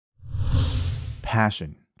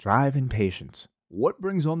passion, drive, and patience. What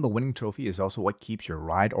brings home the winning trophy is also what keeps your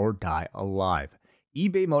ride or die alive.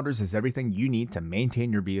 eBay Motors has everything you need to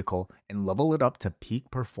maintain your vehicle and level it up to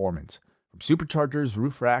peak performance. From superchargers,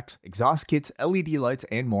 roof racks, exhaust kits, LED lights,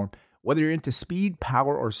 and more, whether you're into speed,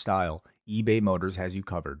 power, or style, eBay Motors has you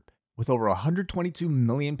covered. With over 122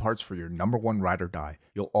 million parts for your number one ride or die,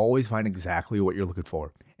 you'll always find exactly what you're looking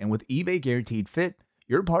for. And with eBay Guaranteed Fit,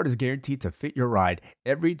 your part is guaranteed to fit your ride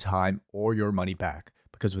every time or your money back.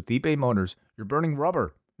 Because with eBay Motors, you're burning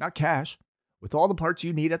rubber, not cash. With all the parts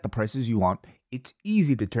you need at the prices you want, it's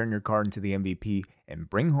easy to turn your car into the MVP and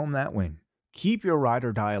bring home that win. Keep your ride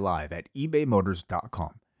or die alive at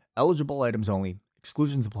ebaymotors.com. Eligible items only.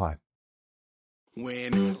 Exclusions apply.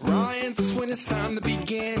 When it's time to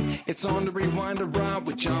begin, it's on the Rewind to Ride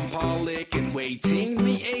with John Pollock and waiting.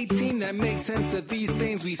 The A-team that makes sense of these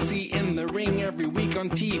things we see in the ring every week on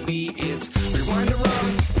TV. It's Rewind to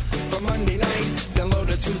Ride for Monday night. Download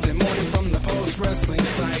it Tuesday morning from the Post Wrestling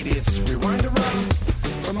site. It's Rewind to Ride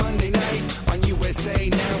for Monday night on USA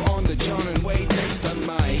Now on the John and Wai Take the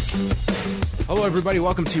Mic. Hello, everybody.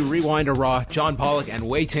 Welcome to Rewind to Raw. John Pollock and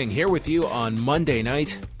Wai Ting here with you on Monday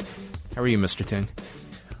night. How are you, Mr. Ting?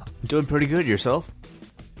 I'm doing pretty good. Yourself?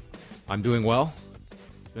 I'm doing well.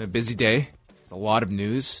 It's been a busy day. There's a lot of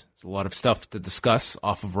news. There's a lot of stuff to discuss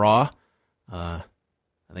off of Raw. I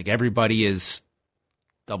think everybody is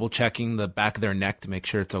double-checking the back of their neck to make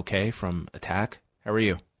sure it's okay from attack. How are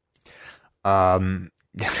you?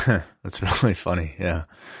 That's really funny, yeah.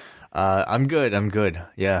 I'm good,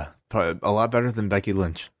 yeah. Probably a lot better than Becky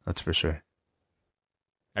Lynch, that's for sure.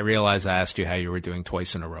 I realize I asked you how you were doing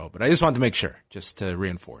twice in a row, but I just wanted to make sure, just to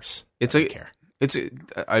reinforce. I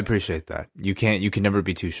appreciate that. You can never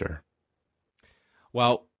be too sure.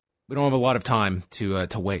 Well, we don't have a lot of time to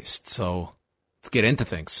waste, so let's get into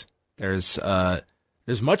things. There's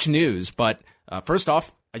much news, but first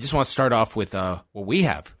off, I just want to start off with what we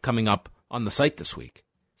have coming up on the site this week.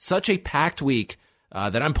 Such a packed week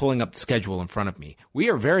that I'm pulling up the schedule in front of me. We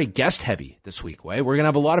are very guest heavy this week, Wai. We're going to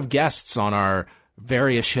have a lot of guests on our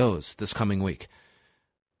various shows this coming week.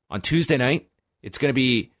 On Tuesday night, it's going to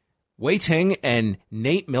be Wai Ting and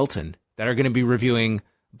Nate Milton that are going to be reviewing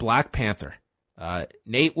Black Panther.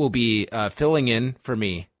 Nate will be filling in for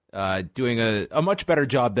me, doing a much better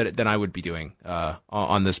job than I would be doing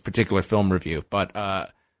on this particular film review. But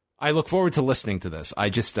I look forward to listening to this.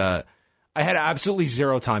 I had absolutely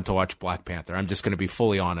zero time to watch Black Panther. I'm just going to be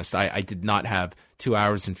fully honest. I did not have 2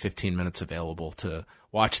 hours and 15 minutes available to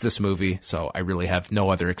watch this movie, so I really have no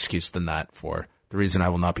other excuse than that for the reason I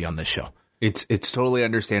will not be on this show. It's totally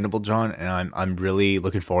understandable, John, and I'm really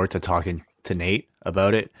looking forward to talking to Nate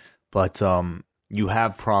about it. But you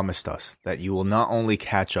have promised us that you will not only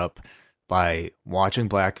catch up by watching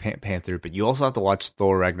Black Panther, but you also have to watch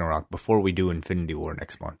Thor Ragnarok before we do Infinity War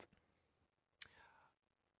next month.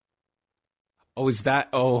 Oh, is that?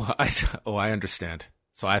 I understand.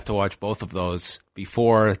 So I have to watch both of those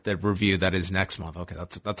before the review that is next month. Okay,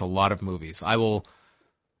 that's a lot of movies. I will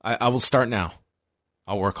start now.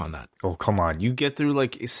 I'll work on that. Oh, come on. You get through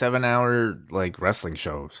like 7-hour like wrestling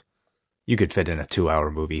shows. You could fit in a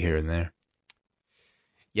 2-hour movie here and there.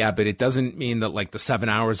 Yeah, but it doesn't mean that like the 7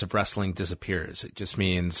 hours of wrestling disappears. It just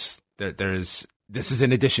means that this is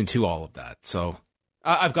in addition to all of that. So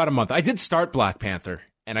I've got a month. I did start Black Panther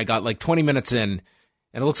and I got like 20 minutes in.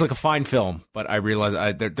 And it looks like a fine film, but I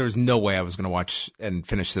realized there's no way I was going to watch and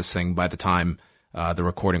finish this thing by the time the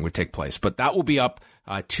recording would take place. But that will be up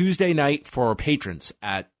Tuesday night for our patrons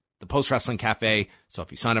at the Post Wrestling Cafe. So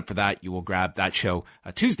if you sign up for that, you will grab that show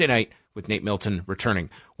Tuesday night with Nate Milton returning.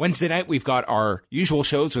 Wednesday night, we've got our usual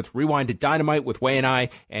shows with Rewind to Dynamite with Wai and I,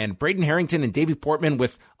 and Braden Harrington and Davey Portman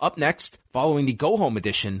with Up Next, following the go-home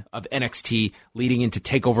edition of NXT leading into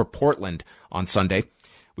TakeOver Portland on Sunday.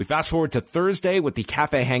 We fast forward to Thursday with the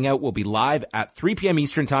Cafe Hangout. We'll be live at 3 p.m.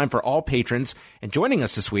 Eastern Time for all patrons. And joining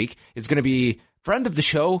us this week is going to be friend of the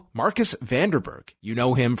show, Marcus Vanderberg. You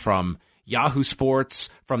know him from Yahoo Sports,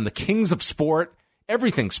 from the Kings of Sport,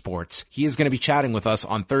 everything sports. He is going to be chatting with us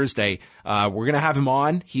on Thursday. We're going to have him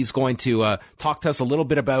on. He's going to talk to us a little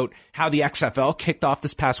bit about how the XFL kicked off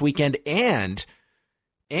this past weekend. And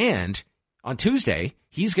on Tuesday,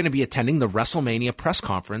 he's going to be attending the WrestleMania press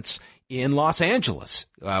conference in Los Angeles,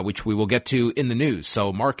 which we will get to in the news.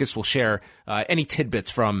 So Marcus will share any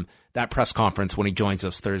tidbits from that press conference when he joins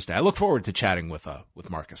us Thursday. I look forward to chatting with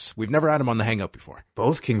Marcus. We've never had him on the Hangout before.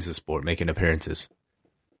 Both Kings of Sport making appearances.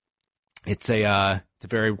 It's a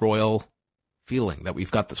very royal feeling that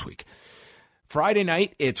we've got this week. Friday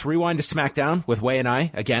night, it's Rewind to SmackDown with Wai and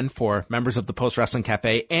I, again, for members of the Post Wrestling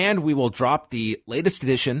Cafe, and we will drop the latest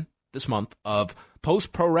edition this month of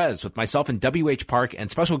Post Pro Res with myself and WH Park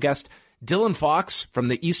and special guest Dylan Fox from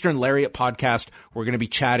the Eastern Lariat podcast. We're going to be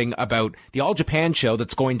chatting about the All Japan show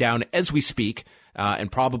that's going down as we speak,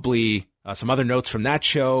 and probably some other notes from that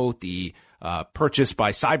show, the purchase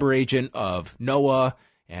by Cyber Agent of Noah,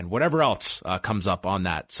 and whatever else comes up on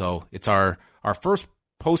that. So it's our first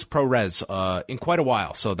Post Pro Res in quite a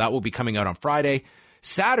while. So that will be coming out on Friday.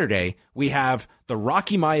 Saturday, we have the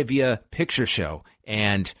Rocky Maivia picture show,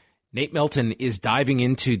 and Nate Milton is diving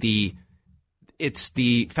into the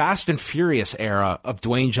Fast and Furious era of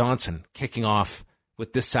Dwayne Johnson, kicking off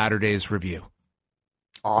with this Saturday's review.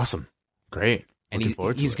 Awesome. Great. And he's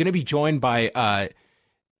going to be joined by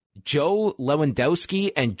Joe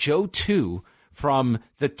Lewandowski and Joe 2 from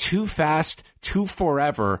the Too Fast, Too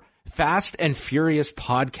Forever Fast and Furious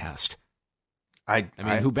podcast. I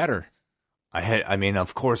mean, who better?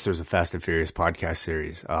 Of course there's a Fast and Furious podcast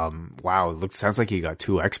series. Wow, sounds like you got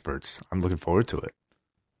two experts. I'm looking forward to it.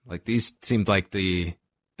 Like, these seemed like the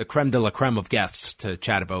creme de la creme of guests to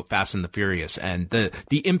chat about Fast and the Furious and the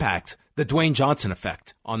impact, the Dwayne Johnson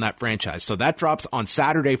effect on that franchise. So that drops on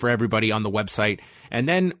Saturday for everybody on the website. And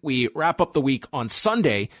then we wrap up the week on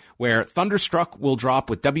Sunday, where Thunderstruck will drop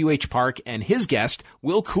with WH Park and his guest,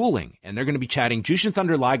 Will Cooling. And they're going to be chatting Jushin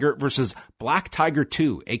Thunder Liger versus Black Tiger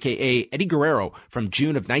 2, a.k.a. Eddie Guerrero from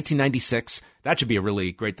June of 1996. That should be a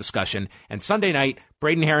really great discussion. And Sunday night,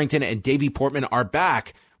 Braden Harrington and Davey Portman are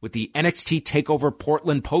back with the NXT TakeOver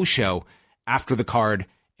Portland post show after the card,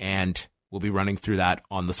 and we'll be running through that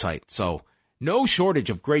on the site. So no shortage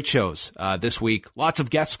of great shows this week. Lots of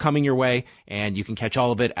guests coming your way, and you can catch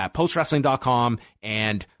all of it at postwrestling.com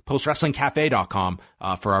and postwrestlingcafe.com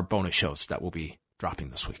for our bonus shows that will be dropping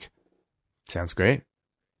this week. Sounds great.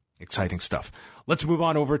 Exciting stuff. Let's move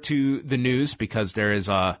on over to the news, because there is,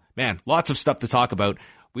 lots of stuff to talk about.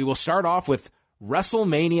 We will start off with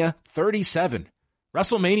WrestleMania 37.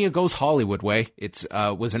 WrestleMania goes Hollywood way. It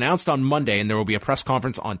was announced on Monday, and there will be a press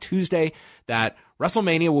conference on Tuesday that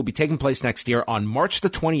WrestleMania will be taking place next year on March the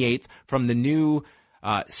 28th from the new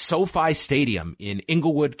SoFi Stadium in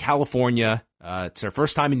Inglewood, California. It's their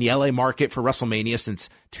first time in the LA market for WrestleMania since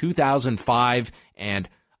 2005. And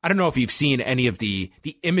I don't know if you've seen any of the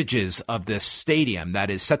images of this stadium that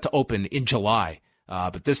is set to open in July,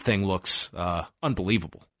 but this thing looks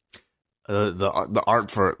unbelievable. The art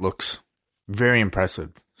for it looks very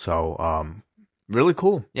impressive. So, really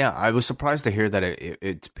cool. Yeah, I was surprised to hear that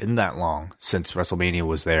it's been that long since WrestleMania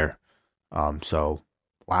was there. So,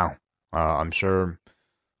 wow. I'm sure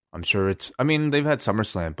it's. I mean, they've had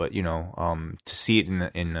SummerSlam, but to see it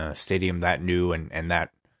in a stadium that new and that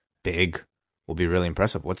big will be really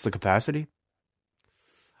impressive. What's the capacity?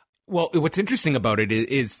 Well, what's interesting about it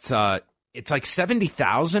is it's like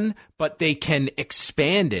 70,000, but they can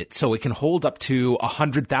expand it so it can hold up to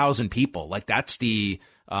 100,000 people. Like, that's it's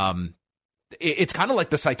kind of like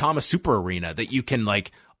the Saitama Super Arena, that you can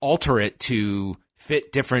like alter it to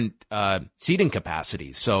fit different seating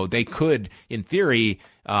capacities. So they could, in theory,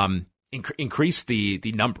 increase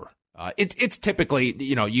the number. It's typically,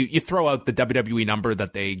 you throw out the WWE number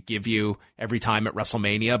that they give you every time at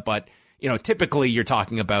WrestleMania, but typically you're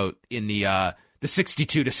talking about in the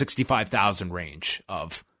 62 to 65,000 range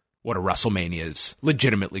of what a WrestleMania is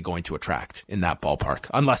legitimately going to attract in that ballpark,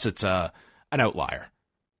 unless it's an outlier.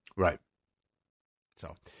 Right.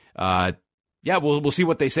 So, we'll see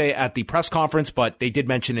what they say at the press conference, but they did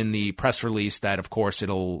mention in the press release that, of course,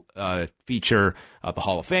 it'll feature the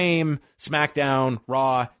Hall of Fame, SmackDown,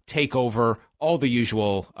 Raw, TakeOver, all the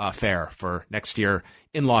usual fare for next year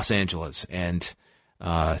in Los Angeles, and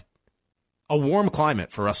a warm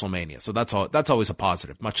climate for WrestleMania. So that's always a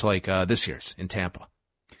positive, much like this year's in Tampa.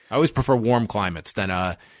 I always prefer warm climates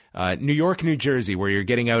than New York, New Jersey, where you're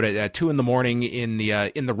getting out at 2 a.m. in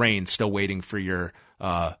the rain, still waiting for your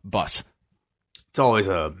bus. It's always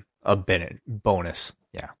a bonus.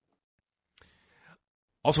 Yeah.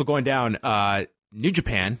 Also going down, New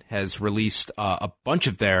Japan has released a bunch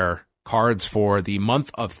of their cards for the month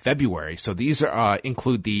of February. So these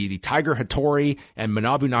include the Tiger Hattori and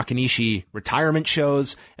Manabu Nakanishi retirement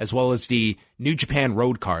shows, as well as the New Japan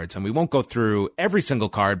Road cards. And we won't go through every single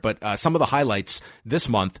card, but some of the highlights this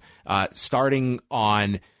month, starting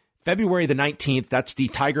on February the 19th, that's the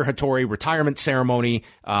Tiger Hattori retirement ceremony.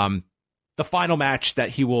 The final match that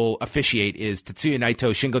he will officiate is Tetsuya Naito,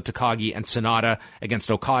 Shingo Takagi, and Sonata against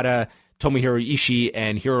Okada, Tomohiro Ishii,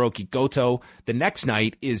 and Hiroki Goto. The next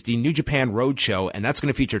night is the New Japan Roadshow, and that's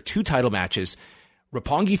going to feature 2 title matches.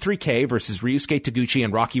 Roppongi 3K versus Ryusuke Taguchi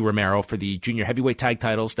and Rocky Romero for the junior heavyweight tag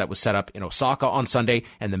titles that was set up in Osaka on Sunday.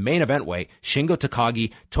 And the main event way, Shingo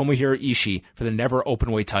Takagi, Tomohiro Ishii for the never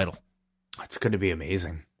openweight title. It's going to be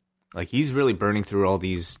amazing. Like, he's really burning through all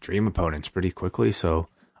these dream opponents pretty quickly. So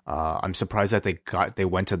I'm surprised that they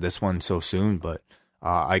went to this one so soon. But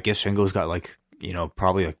I guess Shingo's got like,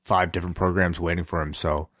 probably like 5 different programs waiting for him.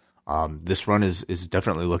 So this run is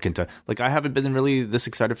definitely looking to, like, I haven't been really this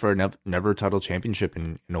excited for a never title championship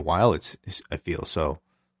in a while. I feel so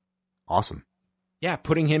awesome. Yeah,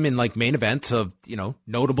 putting him in like main events of,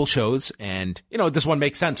 notable shows. And, this one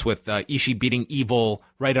makes sense with Ishii beating Evil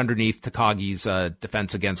right underneath Takagi's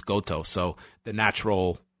defense against Goto. So the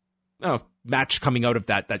natural match coming out of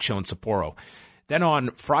that show in Sapporo. Then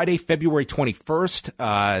on Friday, February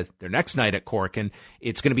 21st, their next night at Korakuen,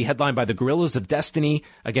 it's going to be headlined by the Gorillas of Destiny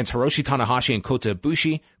against Hiroshi Tanahashi and Kota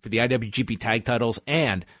Ibushi for the IWGP tag titles,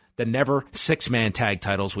 and the Never 6-man tag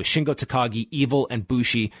titles with Shingo Takagi, Evil, and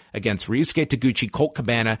Bushi against Ryusuke Taguchi, Colt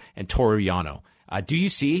Cabana, and Toru Yano. Do you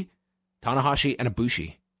see Tanahashi and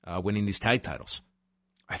Ibushi winning these tag titles?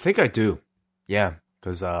 I think I do. Yeah,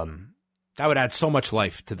 because that would add so much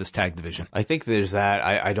life to this tag division. I think there's that.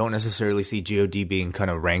 I don't necessarily see GOD being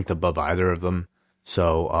kind of ranked above either of them.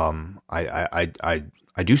 So I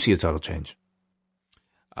do see a title change.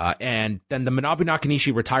 And then the Manabu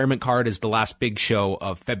Nakanishi retirement card is the last big show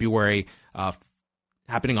of February,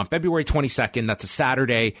 happening on February 22nd. That's a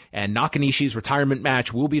Saturday. And Nakanishi's retirement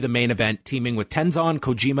match will be the main event, teaming with Tenzan,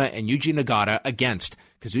 Kojima, and Yuji Nagata against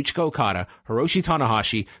Kazuchika Okada, Hiroshi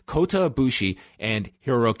Tanahashi, Kota Ibushi, and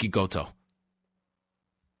Hiroki Goto.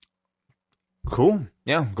 Cool.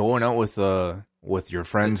 Yeah, going out with your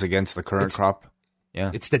friends against the current crop.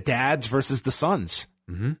 Yeah, it's the dads versus the sons.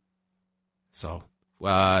 Mm-hmm. So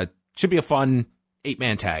should be a fun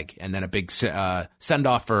 8-man tag, and then a big send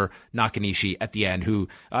off for Nakanishi at the end. Who,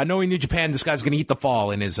 knowing New Japan, this guy's going to eat the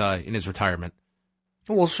fall in his retirement.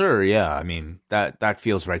 Well, sure, yeah. I mean that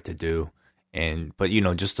feels right to do, but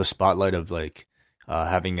just the spotlight of like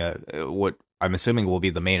having what I'm assuming will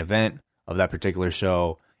be the main event of that particular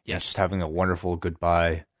show. Yes, just having a wonderful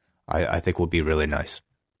goodbye, I think would be really nice.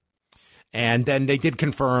 And then they did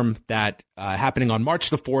confirm that happening on March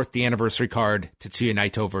the 4th, the anniversary card, Tetsuya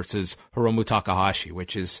Naito versus Hiromu Takahashi,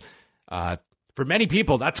 which is, for many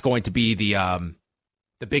people, that's going to be the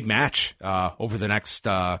big match over the next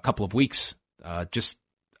couple of weeks. Just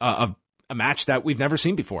a match that we've never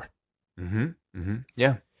seen before. Mm-hmm. Mm-hmm.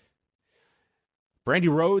 Yeah. Brandy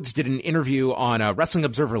Rhodes did an interview on Wrestling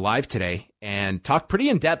Observer Live today and talked pretty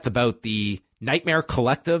in depth about the Nightmare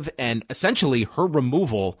Collective and essentially her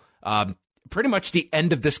removal. Pretty much the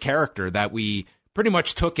end of this character that we pretty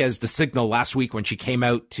much took as the signal last week when she came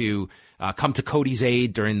out to come to Cody's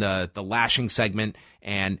aid during the lashing segment.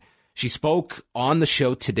 And she spoke on the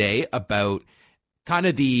show today about kind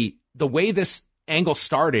of the way this angle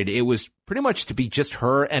started. It was pretty much to be just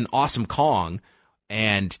her and Awesome Kong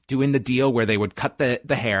and doing the deal where they would cut the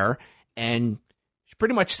hair. And she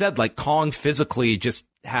pretty much said like Kong physically just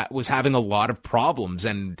was having a lot of problems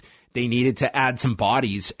and they needed to add some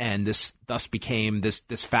bodies, and this thus became this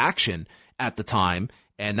faction at the time,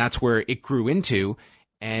 and that's where it grew into.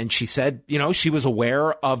 And she said, she was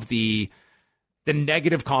aware of the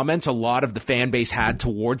negative comments a lot of the fan base had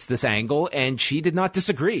towards this angle, and she did not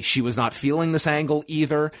disagree. She was not feeling this angle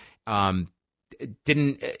either.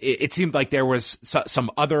 It seemed like there was some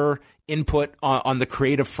other input on the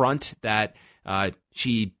creative front that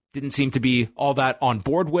she didn't seem to be all that on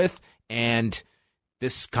board with, and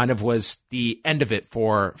this kind of was the end of it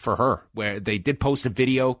for her, where they did post a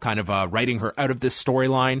video kind of writing her out of this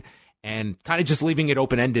storyline and kind of just leaving it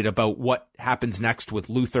open-ended about what happens next with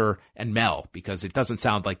Luther and Mel, because it doesn't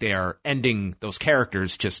sound like they are ending those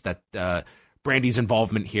characters, just that Brandy's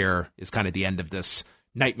involvement here is kind of the end of this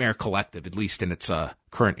Nightmare Collective, at least in its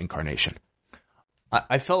current incarnation.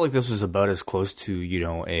 I felt like this was about as close to,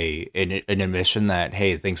 an admission that,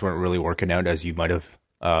 hey, things weren't really working out as you might have,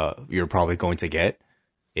 you're probably going to get.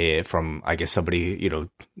 From, I guess, somebody,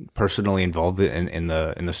 personally involved in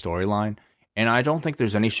the storyline. And I don't think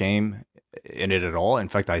there's any shame in it at all. In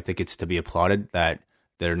fact, I think it's to be applauded that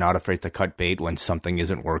they're not afraid to cut bait when something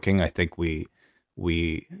isn't working. I think we've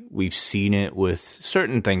seen it with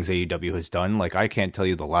certain things AEW has done. Like, I can't tell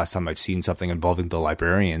you the last time I've seen something involving the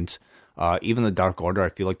Librarians. Even the Dark Order, I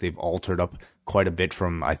feel like they've altered up quite a bit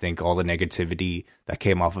from, I think, all the negativity that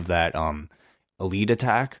came off of that Elite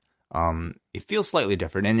attack. It feels slightly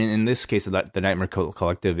different, and in this case of the Nightmare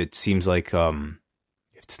Collective, it seems like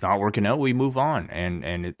if it's not working out, we move on,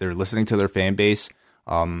 and they're listening to their fan base.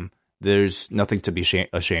 There's nothing to be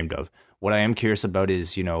ashamed of. What I am curious about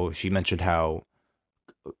is, she mentioned how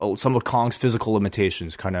some of Kong's physical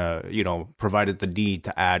limitations kind of, provided the need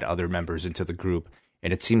to add other members into the group,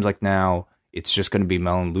 and it seems like now it's just going to be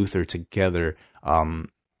Mel and Luther together.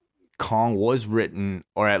 Kong was written,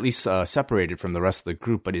 or at least separated from the rest of the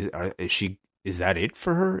group. But is that it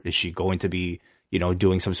for her? Is she going to be,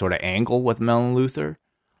 doing some sort of angle with Melon Luther?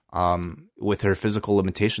 With her physical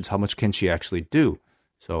limitations, how much can she actually do?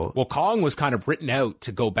 So, well, Kong was kind of written out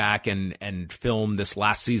to go back and film this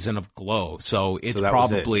last season of Glow. So it's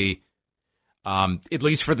probably, at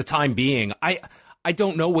least for the time being, I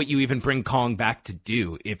don't know what you even bring Kong back to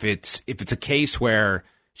do. If it's a case where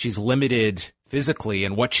she's limited physically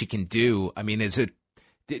and what she can do, I mean,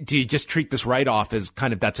 do you just treat this write-off as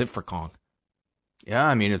kind of that's it for Kong? Yeah,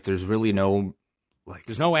 I mean, if there's really no,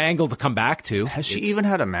 there's no angle to come back to. Has she even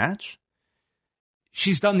had a match?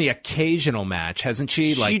 She's done the occasional match, hasn't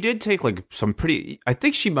she? She did take some pretty. I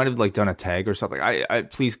think she might have done a tag or something.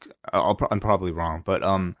 I'm probably wrong, but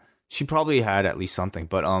she probably had at least something.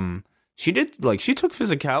 But she did she took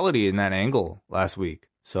physicality in that angle last week,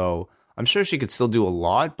 so I'm sure she could still do a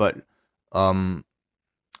lot, but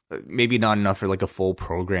maybe not enough for a full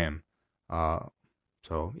program.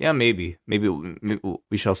 So yeah, maybe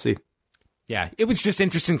we shall see. Yeah, it was just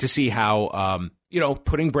interesting to see how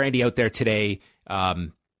putting Brandi out there today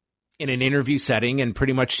in an interview setting and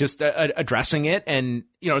pretty much just addressing it, and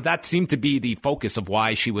that seemed to be the focus of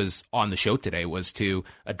why she was on the show today, was to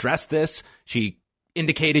address this. She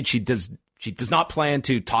indicated she does not plan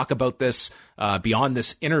to talk about this beyond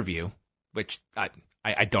this interview, which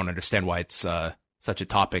I don't understand why it's such a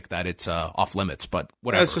topic that it's off limits, but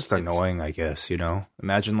whatever. It's just annoying, I guess.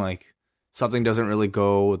 Imagine something doesn't really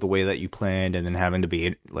go the way that you planned, and then having to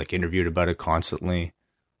be interviewed about it constantly.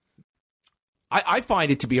 I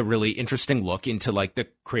find it to be a really interesting look into the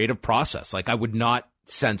creative process. I would not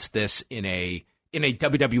sense this in a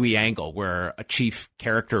WWE angle where a chief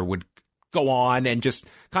character would go on and just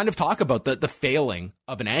kind of talk about the failing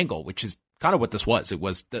of an angle, which is kind of what this was. It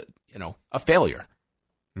was a failure.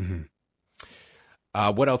 Mm-hmm.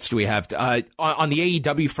 What else do we have? On the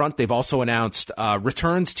AEW front, they've also announced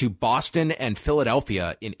returns to Boston and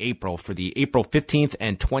Philadelphia in April for the April 15th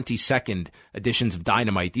and 22nd editions of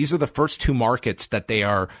Dynamite. These are the first two markets that they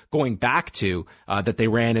are going back to that they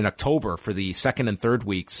ran in October for the second and third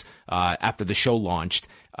weeks after the show launched.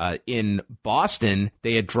 In Boston,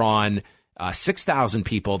 they had drawn 6,000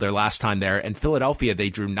 people their last time there. In Philadelphia, they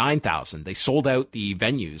drew 9,000. They sold out the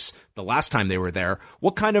venues the last time they were there.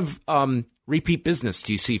 What kind of repeat business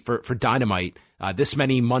do you see for Dynamite this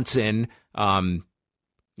many months in, from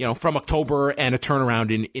October and a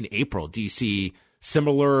turnaround in April? Do you see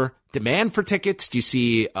similar demand for tickets? Do you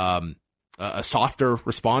see a softer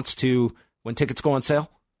response to when tickets go on sale?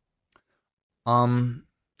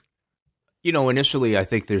 Initially, I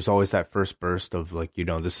think there's always that first burst of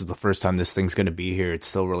this is the first time this thing's going to be here. It's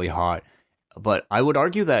still really hot. But I would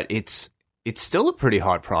argue that it's still a pretty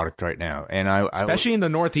hot product right now. And especially in the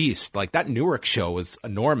Northeast, that Newark show was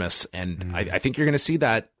enormous. And I think you're going to see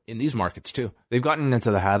that in these markets too. They've gotten into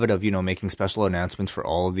the habit of, making special announcements for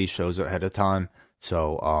all of these shows ahead of time.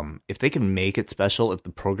 So if they can make it special, if the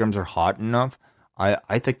programs are hot enough,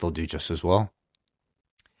 I think they'll do just as well.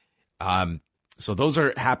 So those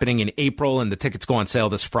are happening in April, and the tickets go on sale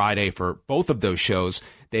this Friday for both of those shows.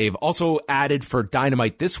 They've also added for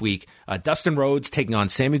Dynamite this week, Dustin Rhodes taking on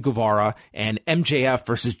Sammy Guevara and MJF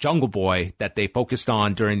versus Jungle Boy that they focused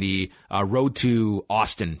on during the Road to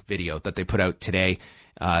Austin video that they put out today.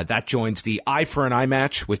 That joins the Eye for an Eye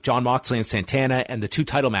match with Jon Moxley and Santana, and the two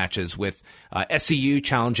title matches with SCU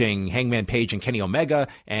challenging Hangman Page and Kenny Omega,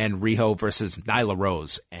 and Riho versus Nyla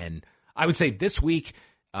Rose. And I would say this week,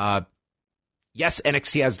 yes,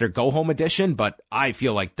 NXT has their go-home edition, but I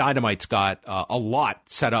feel like Dynamite's got a lot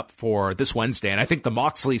set up for this Wednesday. And I think the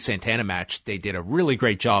Moxley-Santana match, they did a really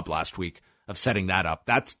great job last week of setting that up.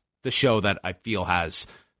 That's the show that I feel has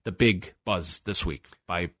the big buzz this week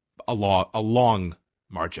by a long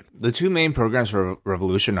margin. The two main programs for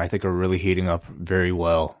Revolution, I think, are really heating up very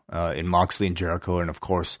well in Moxley and Jericho, and of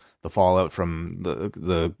course the fallout from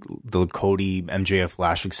the Cody MJF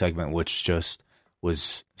lashing segment, which just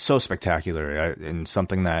was so spectacular and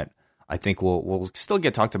something that I think will still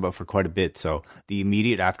get talked about for quite a bit. So the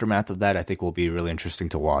immediate aftermath of that, I think, will be really interesting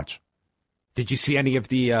to watch. Did you see any of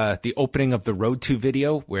the opening of the Road to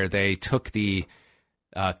video where they took the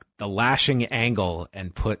lashing angle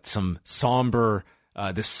and put some somber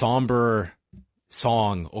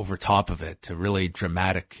song over top of it to really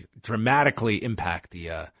dramatically impact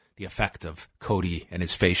the effect of Cody and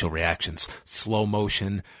his facial reactions? Slow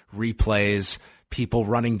motion replays, people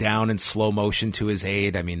running down in slow motion to his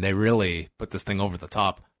aid. I mean, they really put this thing over the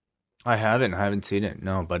top. I haven't seen it.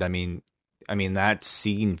 No, but I mean that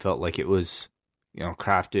scene felt like it was,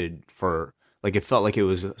 crafted for, it felt like it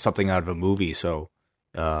was something out of a movie. So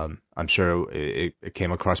I'm sure it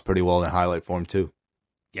came across pretty well in highlight form too.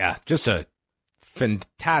 Yeah, just a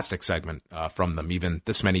fantastic segment from them, even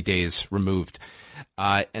this many days removed.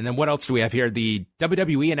 And then what else do we have here? The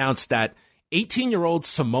WWE announced that 18-year-old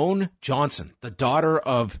Simone Johnson, the daughter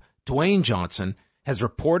of Dwayne Johnson, has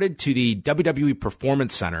reported to the WWE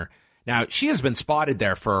Performance Center. Now, she has been spotted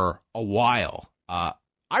there for a while.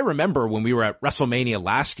 I remember when we were at WrestleMania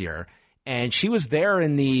last year, and she was there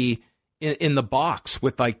in the box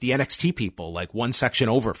with like the NXT people, like one section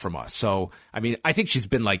over from us. So, I mean, I think she's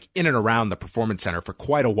been like in and around the Performance Center for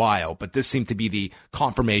quite a while, but this seemed to be the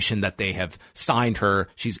confirmation that they have signed her.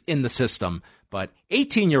 She's in the system, but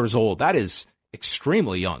 18 years old, that is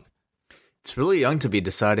extremely young. It's really young to be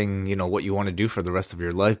deciding, what you want to do for the rest of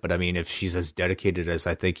your life. But I mean, if she's as dedicated as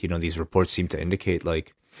I think, these reports seem to indicate,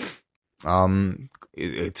 like,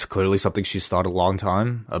 it's clearly something she's thought a long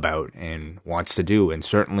time about and wants to do. And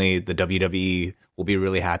certainly the WWE will be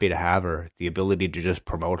really happy to have her. The ability to just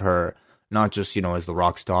promote her, not just, as The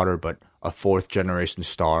Rock's daughter, but a fourth generation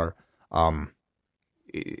star.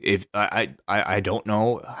 If I don't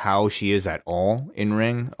know how she is at all in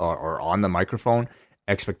ring or on the microphone.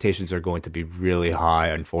 Expectations are going to be really high,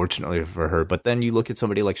 unfortunately, for her. But then you look at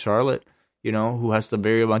somebody like Charlotte, who has to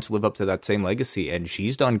very much live up to that same legacy, and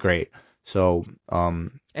she's done great. So,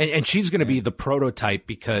 and she's going to be the prototype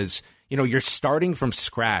because, you're starting from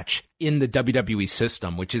scratch in the WWE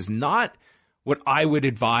system, which is not what I would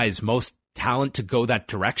advise most talent to go that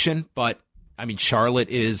direction. But I mean, Charlotte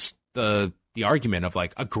is the argument of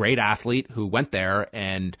like a great athlete who went there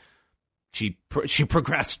and she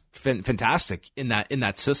progressed fantastic in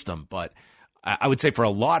that system. But I would say for a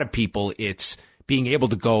lot of people, it's being able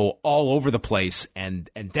to go all over the place and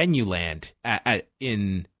then you land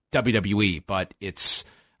in WWE. But it's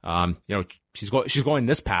she's going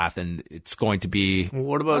this path, and it's going to be.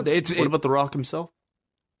 What about The Rock himself?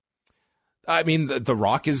 I mean, the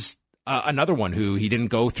Rock is another one who he didn't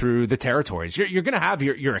go through the territories. You're going to have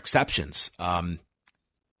your exceptions.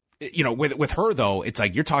 With her, though, it's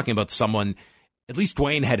like you're talking about someone, at least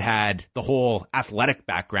Dwayne had the whole athletic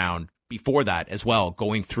background before that as well,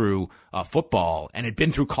 going through football and had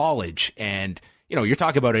been through college. And, you're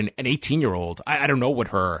talking about an 18-year-old. I don't know what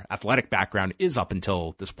her athletic background is up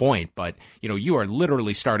until this point, but, you are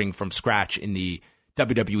literally starting from scratch in the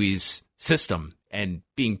WWE's system and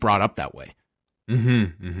being brought up that way.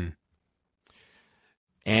 Mm-hmm. Mm-hmm.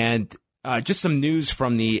 And just some news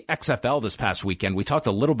from the XFL this past weekend. We talked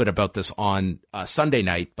a little bit about this on Sunday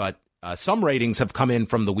night, but some ratings have come in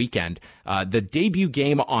from the weekend. The debut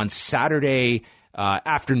game on Saturday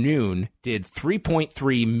afternoon did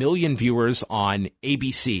 3.3 million viewers on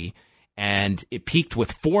ABC, and it peaked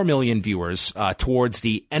with 4 million viewers towards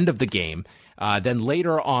the end of the game. Then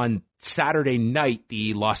later on Saturday night,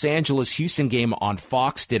 the Los Angeles-Houston game on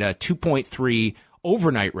Fox did a 2.3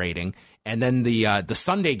 overnight rating. And then the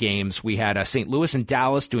Sunday games, we had St. Louis and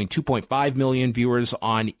Dallas doing 2.5 million viewers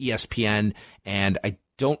on ESPN, and I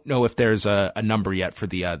don't know if there's a number yet for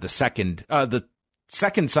the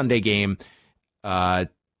second Sunday game. I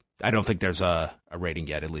don't think there's a rating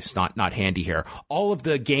yet, at least not handy here. All of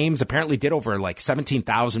the games apparently did over like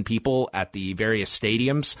 17,000 people at the various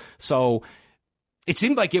stadiums, so it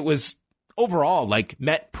seemed like it was overall like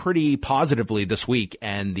met pretty positively this week,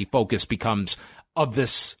 and the focus becomes. Of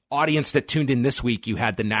this audience that tuned in this week, you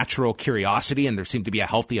had the natural curiosity, and there seemed to be a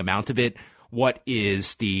healthy amount of it. What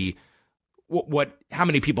is how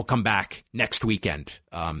many people come back next weekend?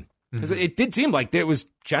 Because it did seem like it was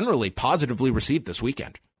generally positively received this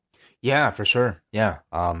weekend. Yeah, for sure. Yeah.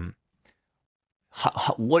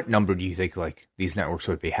 What number do you think like these networks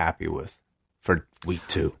would be happy with for week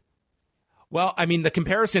 2? Well, I mean, the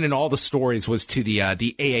comparison in all the stories was to the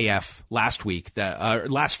AAF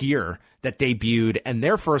last year that debuted, and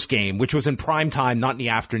their first game, which was in prime time, not in the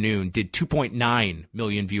afternoon, did 2.9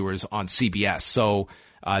 million viewers on CBS. So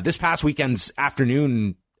this past weekend's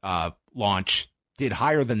afternoon launch did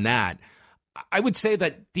higher than that. I would say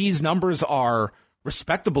that these numbers are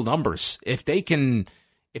respectable numbers. If they can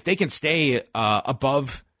stay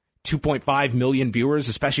above 2.5 million viewers,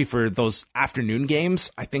 especially for those afternoon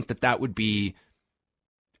games, I think that would be,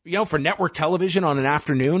 for network television on an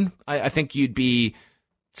afternoon, I think you'd be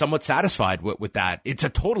somewhat satisfied with that. It's a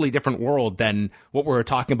totally different world than what we were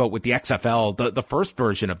talking about with the XFL, the first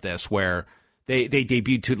version of this, where they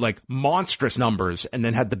debuted to like monstrous numbers and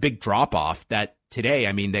then had the big drop off that today,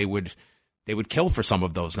 I mean, they would kill for some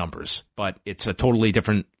of those numbers, but it's a totally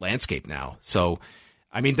different landscape now. So,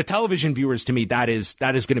 I mean, the television viewers, to me, that is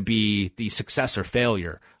going to be the success or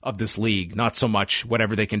failure of this league, not so much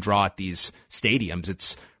whatever they can draw at these stadiums.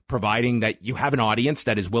 It's providing that you have an audience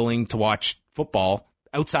that is willing to watch football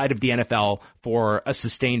outside of the NFL for a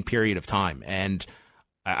sustained period of time. And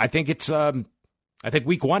I think I think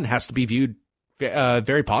week 1 has to be viewed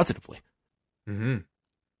very positively. Mm-hmm.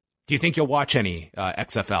 Do you think you'll watch any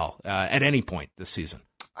XFL at any point this season?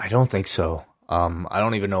 I don't think so. I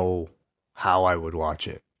don't even know how I would watch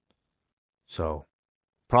it. So,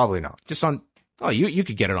 probably not. Just on, you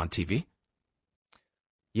could get it on TV.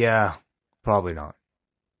 Yeah, probably not.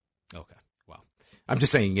 Okay. Well, I'm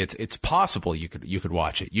just saying it's possible you could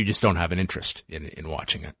watch it. You just don't have an interest in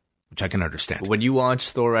watching it, which I can understand. When you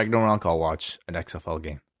watch Thor Ragnarok, I'll watch an XFL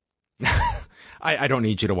game. I don't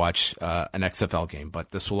need you to watch an XFL game,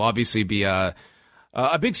 but this will obviously be a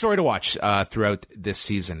big story to watch throughout this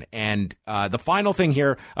season. And the final thing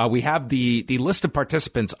here, we have the list of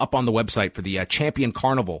participants up on the website for the Champion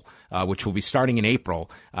Carnival, which will be starting in April.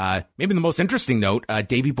 Maybe the most interesting note,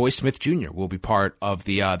 Davey Boy Smith Jr. will be part of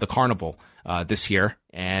the carnival this year,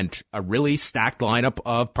 and a really stacked lineup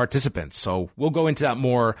of participants. So we'll go into that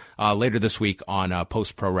more later this week on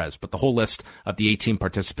Post Pro Res. But the whole list of the 18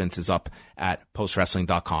 participants is up at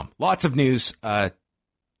postwrestling.com. Lots of news.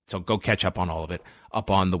 So go catch up on all of it up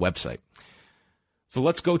on the website. So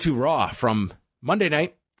let's go to Raw from Monday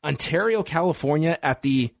night, Ontario, California at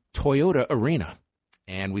the Toyota Arena.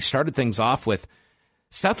 And we started things off with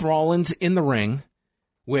Seth Rollins in the ring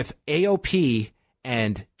with AOP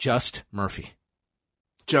and Just Murphy.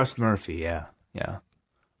 Just Murphy, yeah.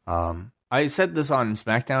 I said this on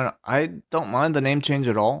SmackDown. I don't mind the name change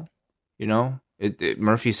at all. You know,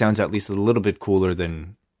 Murphy sounds at least a little bit cooler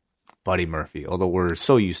than Buddy Murphy, although we're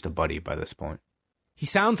so used to Buddy by this point. He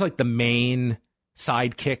sounds like the main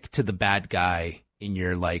sidekick to the bad guy in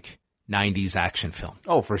your 90s action film.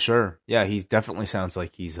 Oh, for sure. Yeah, he definitely sounds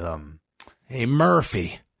like he's Hey,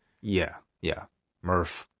 Murphy. Yeah,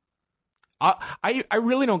 Murph. I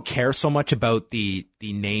really don't care so much about the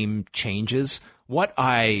name changes. What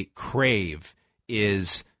I crave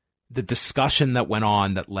is the discussion that went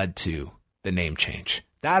on that led to the name change.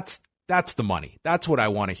 That's the money. That's what I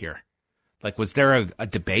want to hear. Was there a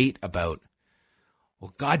debate about,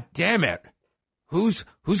 well, God damn it, who's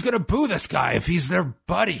gonna boo this guy if he's their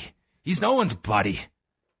buddy? He's no one's buddy.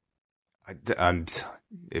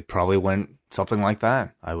 It probably went something like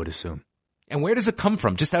that, I would assume. And where does it come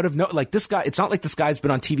from? Just out of this guy. It's not like this guy's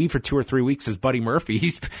been on TV for 2 or 3 weeks as Buddy Murphy.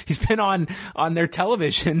 He's been on their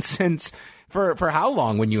television since for how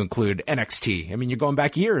long when you include NXT? I mean, you're going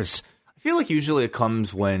back years. I feel like usually it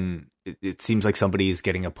comes when it seems like somebody is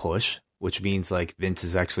getting a push, which means Vince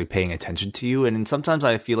is actually paying attention to you. And sometimes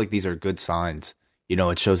I feel like these are good signs. You know,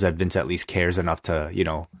 it shows that Vince at least cares enough to,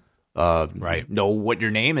 know what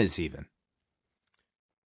your name is even.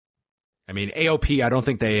 I mean, AOP, I don't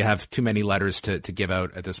think they have too many letters to give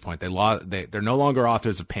out at this point. They're no longer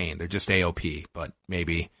authors of pain. They're just AOP, but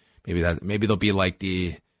maybe they'll be like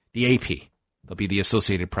the AP. They'll be the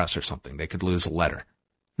Associated Press or something. They could lose a letter.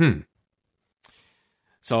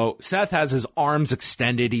 So Seth has his arms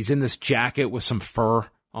extended. He's in this jacket with some fur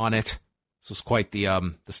on it. This was quite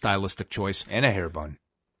the stylistic choice. And a hair bun.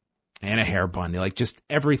 Just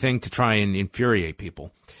everything to try and infuriate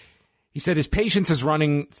people. He said his patience is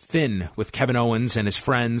running thin with Kevin Owens and his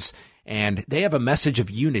friends, and they have a message of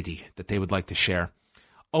unity that they would like to share.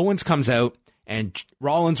 Owens comes out, and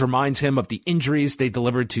Rollins reminds him of the injuries they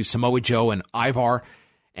delivered to Samoa Joe and Ivar,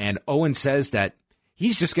 and Owens says that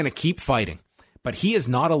he's just going to keep fighting, but he is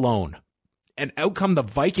not alone. And out come the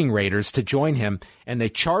Viking Raiders to join him, and they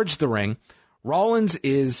charge the ring. Rollins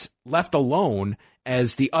is left alone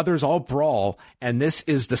as the others all brawl, and this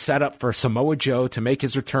is the setup for Samoa Joe to make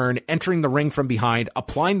his return, entering the ring from behind,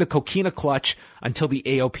 applying the coquina clutch until the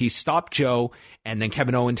AOP stop Joe, and then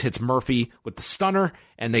Kevin Owens hits Murphy with the stunner,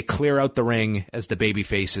 and they clear out the ring as the baby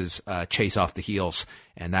faces chase off the heels.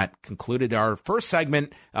 And that concluded our first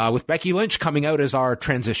segment with Becky Lynch coming out as our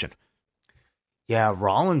transition. Yeah,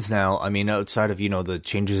 Rollins now, I mean, outside of, the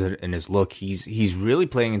changes in his look, he's really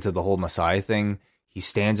playing into the whole Messiah thing. He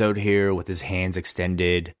stands out here with his hands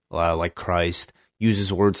extended like Christ,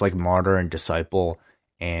 uses words like martyr and disciple,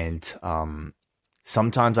 and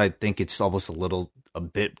sometimes I think it's almost a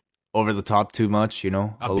bit over the top too much, A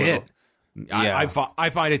bit. Yeah. I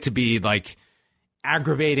find it to be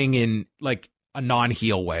aggravating in a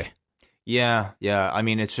non-heel way. Yeah. I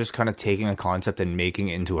mean, it's just kind of taking a concept and making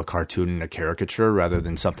it into a cartoon and a caricature rather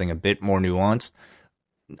than something a bit more nuanced.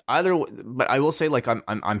 But I will say,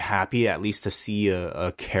 I'm happy at least to see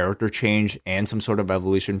a character change and some sort of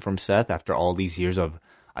evolution from Seth after all these years of,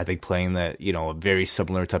 I think, playing that, a very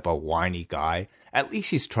similar type of whiny guy. At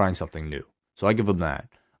least he's trying something new. So I give him that.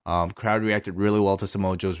 Crowd reacted really well to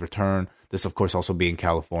Samoa Joe's return. This, of course, also being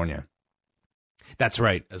California. That's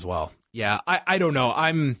right as well. Yeah, I don't know.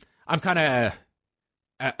 I'm kind of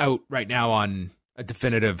out right now on a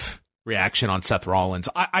definitive reaction on Seth Rollins.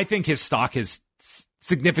 I think his stock has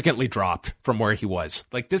significantly dropped from where he was.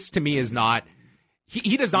 Like, this to me is not.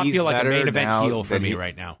 He does not feel like a main event heel for me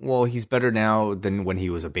right now. Well, he's better now than when he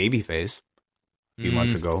was a babyface a few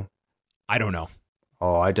months ago. I don't know.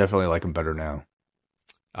 Oh, I definitely like him better now.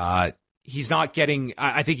 He's not getting.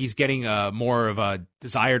 I think he's getting more of a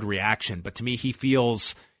desired reaction. But to me, he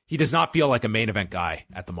does not feel like a main event guy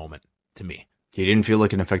at the moment. To me, he didn't feel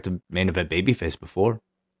like an effective main event babyface before.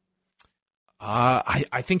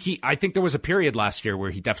 I think there was a period last year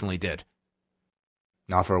where he definitely did.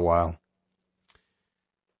 Not for a while.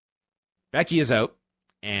 Becky is out,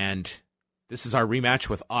 and this is our rematch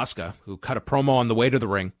with Asuka, who cut a promo on the way to the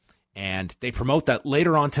ring. And they promote that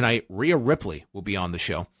later on tonight, Rhea Ripley will be on the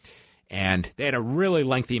show. And they had a really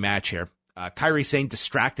lengthy match here. Kairi Sane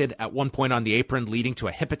distracted at one point on the apron, leading to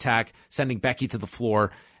a hip attack, sending Becky to the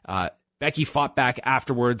floor. Becky fought back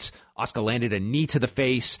afterwards. Asuka landed a knee to the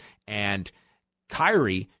face, and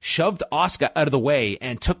Kairi shoved Asuka out of the way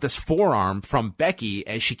and took this forearm from Becky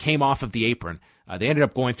as she came off of the apron. They ended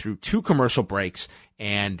up going through 2 commercial breaks,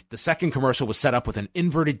 and the second commercial was set up with an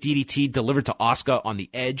inverted DDT delivered to Asuka on the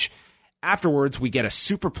edge. Afterwards, we get a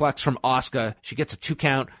superplex from Asuka. She gets a 2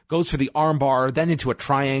 count, goes for the armbar, then into a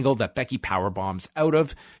triangle that Becky powerbombs out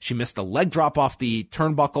of. She missed a leg drop off the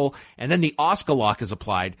turnbuckle, and then the Asuka lock is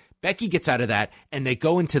applied. Becky gets out of that, and they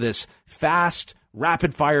go into this fast,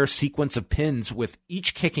 rapid-fire sequence of pins with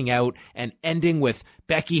each kicking out and ending with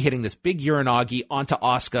Becky hitting this big Uranagi onto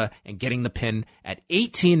Asuka and getting the pin at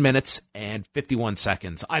 18 minutes and 51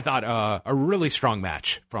 seconds. I thought a really strong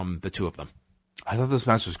match from the two of them. I thought this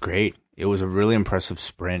match was great. It was a really impressive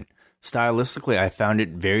sprint. Stylistically, I found it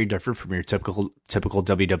very different from your typical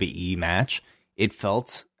WWE match. It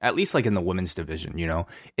felt, at least like in the women's division,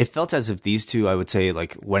 it felt as if these two, I would say,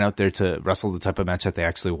 like went out there to wrestle the type of match that they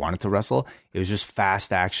actually wanted to wrestle. It was just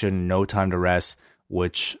fast action, no time to rest,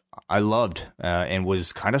 which I loved and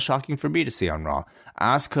was kind of shocking for me to see on Raw.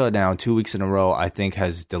 Asuka now 2 weeks in a row, I think,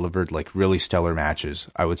 has delivered like really stellar matches.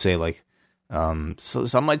 I would say like, so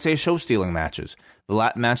some might say show-stealing matches.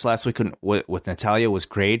 The match last week with Natalya was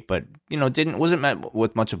great, but wasn't met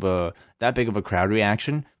with much of that big of a crowd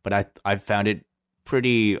reaction. But I found it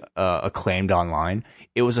pretty acclaimed online.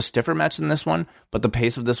 It was a stiffer match than this one, but the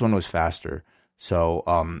pace of this one was faster. So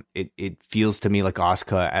it feels to me like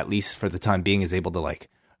Asuka, at least for the time being, is able to like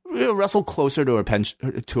wrestle closer to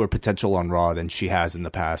her potential on Raw than she has in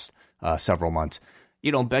the past several months.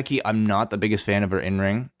 Becky, I'm not the biggest fan of her in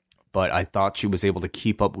ring, but I thought she was able to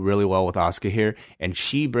keep up really well with Asuka here, and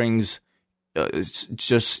she brings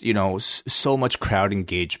just so much crowd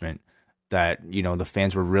engagement that the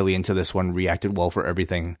fans were really into this one, reacted well for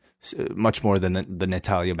everything, much more than the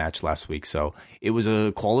Natalya match last week. So it was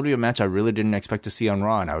a quality of match I really didn't expect to see on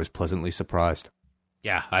Raw, and I was pleasantly surprised.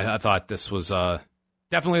 Yeah, I thought this was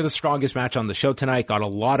definitely the strongest match on the show tonight. Got a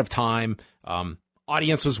lot of time.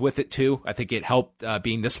 Audience was with it too. I think it helped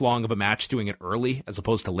being this long of a match, doing it early as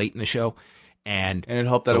opposed to late in the show, and it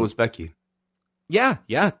helped that it was Becky. Yeah.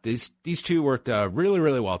 These two worked really,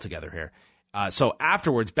 really well together here. So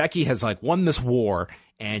afterwards, Becky has like won this war,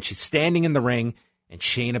 and she's standing in the ring, and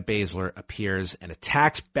Shayna Baszler appears and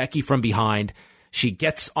attacks Becky from behind. She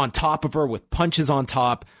gets on top of her with punches on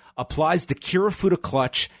top, applies the Kirifuda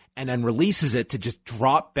clutch, and then releases it to just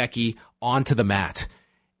drop Becky onto the mat.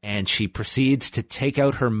 And she proceeds to take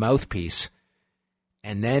out her mouthpiece,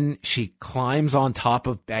 and then she climbs on top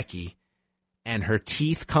of Becky, and her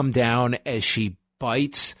teeth come down as she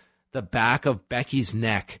bites the back of Becky's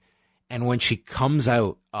neck. And when she comes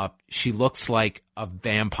out, she looks like a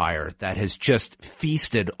vampire that has just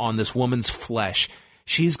feasted on this woman's flesh.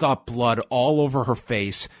 She's got blood all over her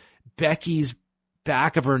face. Becky's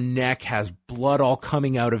back of her neck has blood all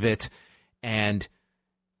coming out of it. And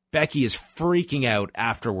Becky is freaking out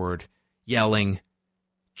afterward, yelling,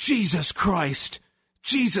 "Jesus Christ!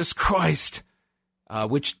 Jesus Christ!"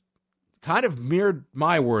 Which kind of mirrored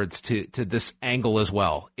my words to this angle as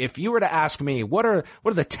well. If you were to ask me, what are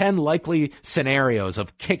the 10 likely scenarios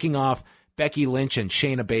of kicking off Becky Lynch and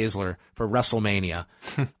Shayna Baszler for WrestleMania,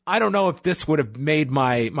 I don't know if this would have made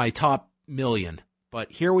my top million,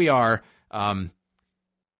 but here we are.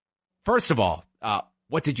 First of all,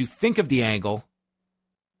 what did you think of the angle?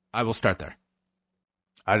 I will start there.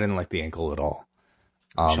 I didn't like the ankle at all.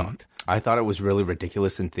 Shocked. I thought it was really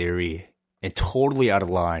ridiculous in theory and totally out of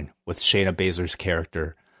line with Shayna Baszler's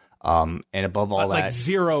character. And above all like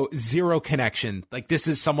zero connection. Like, this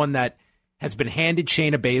is someone that has been handed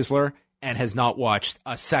Shayna Baszler and has not watched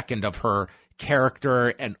a second of her character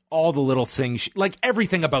and all the little things, like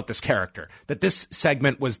everything about this character, that this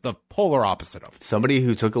segment was the polar opposite of. Somebody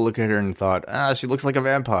who took a look at her and thought, she looks like a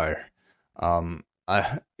vampire.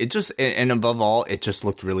 It just, and above all, it just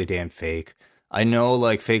looked really damn fake. I know,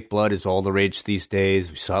 like, fake blood is all the rage these days.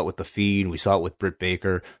 We saw it with The Fiend. We saw it with Britt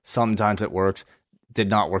Baker. Sometimes it works. Did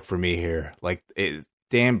not work for me here. Like, it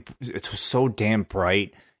was so damn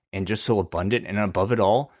bright and just so abundant. And above it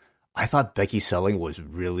all, I thought Becky selling was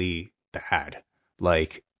really bad.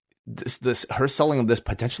 Like, her selling of this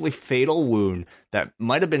potentially fatal wound that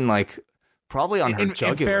might have been, like, probably on her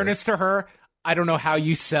jugular. In fairness to her, I don't know how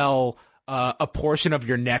you sell a portion of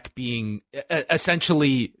your neck being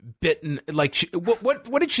essentially bitten. Like,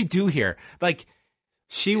 what did she do here? Like,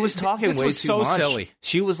 she was talking way too much. Silly.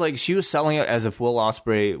 She was selling it as if Will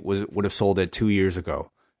Ospreay would have sold it 2 years ago,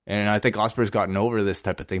 and I think Ospreay's gotten over this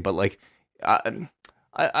type of thing. But like,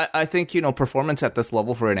 I think, you know, performance at this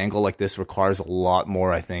level for an angle like this requires a lot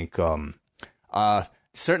more. I think,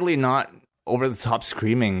 certainly not over the top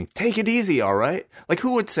screaming. Take it easy, all right. Like,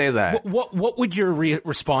 who would say that? What would your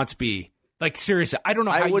response be? Like, seriously, I don't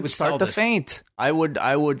know how you would start to faint. I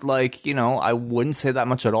would like, you know, I wouldn't say that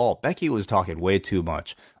much at all. Becky was talking way too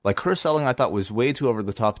much. Like, her selling, I thought, was way too over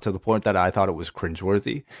the top to the point that I thought it was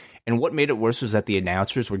cringeworthy. And what made it worse was that the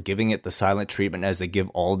announcers were giving it the silent treatment as they give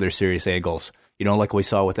all of their serious angles. You know, like we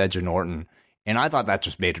saw with Edge and Orton. And I thought that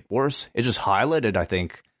just made it worse. It just highlighted, I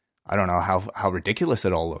think, I don't know how ridiculous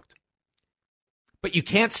it all looked. But you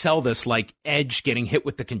can't sell this like Edge getting hit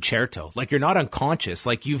with the concerto. Like, you're not unconscious.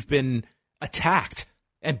 Like, you've been attacked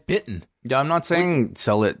and bitten. Yeah, I'm not saying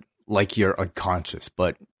sell it like you're unconscious,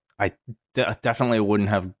 but I definitely wouldn't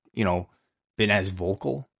have, you know, been as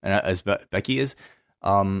vocal as Becky is.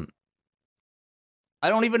 I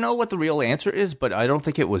don't even know what the real answer is, but I don't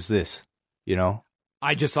think it was this, you know?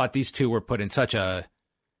 I just thought these two were put in such a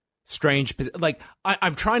strange, like,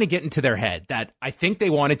 I'm trying to get into their head that I think they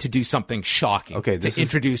wanted to do something shocking to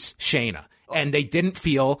introduce Shayna. And they didn't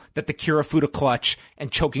feel that the Kirifuda clutch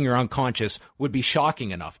and choking her unconscious would be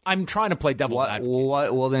shocking enough. I'm trying to play devil's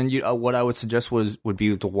advocate. Well, then what I would suggest would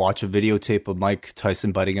be to watch a videotape of Mike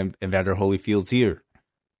Tyson biting Evander Holyfield's ear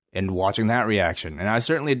and watching that reaction. And I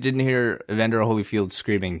certainly didn't hear Evander Holyfield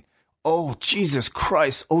screaming, "Oh, Jesus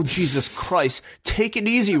Christ! Oh, Jesus Christ! Take it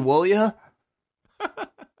easy, will ya?"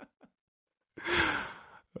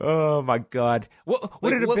 Oh, my God.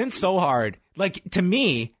 Would it have been so hard? Like, to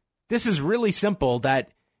me, this is really simple,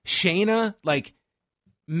 that Shayna, like,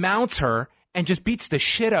 mounts her and just beats the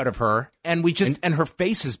shit out of her, and and her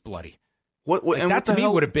face is bloody. That to me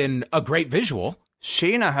would have been a great visual.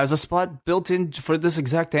 Shayna has a spot built in for this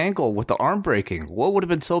exact angle with the arm breaking. What would have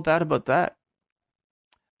been so bad about that?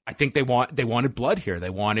 I think they wanted blood here. They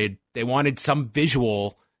wanted some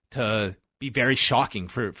visual to be very shocking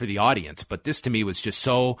for the audience. But this to me was just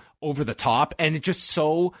so over the top, and it just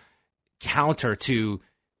so counter to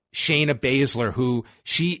Shayna Baszler,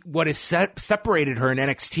 what has separated her in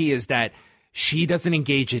NXT is that she doesn't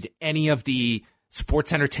engage in any of the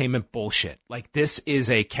sports entertainment bullshit. Like, this is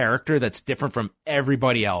a character that's different from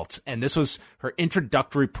everybody else. And this was her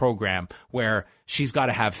introductory program where she's got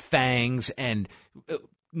to have fangs and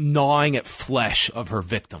gnawing at flesh of her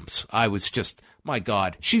victims. I was just, my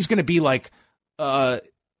God, she's going to be like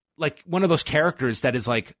one of those characters that is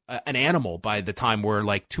like an animal by the time we're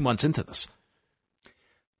like 2 months into this.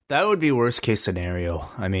 That would be worst case scenario.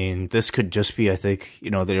 I mean, this could just be, I think,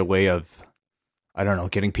 you know, their way of, I don't know,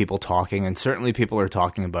 getting people talking. And certainly people are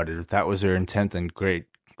talking about it. If that was their intent, then great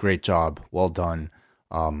job. Well done.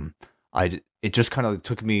 It just kind of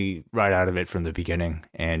took me right out of it from the beginning.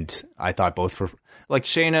 And I thought both for, like,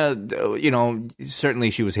 Shayna, you know, certainly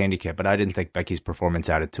she was handicapped, but I didn't think Becky's performance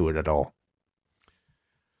added to it at all.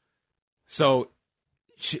 So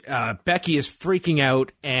Becky is freaking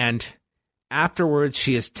out, and afterwards,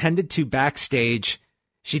 she is tended to backstage.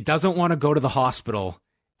 She doesn't want to go to the hospital,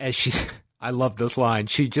 I love this line.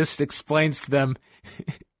 She just explains to them,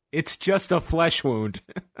 it's just a flesh wound.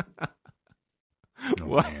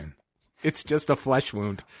 What? Man. It's just a flesh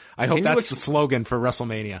wound. I hope that's the slogan for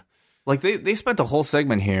WrestleMania. Like, they spent a whole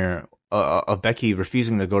segment here of Becky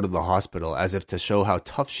refusing to go to the hospital as if to show how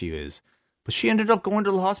tough she is. But she ended up going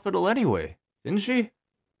to the hospital anyway, didn't she?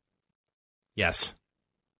 Yes.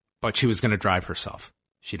 But she was going to drive herself.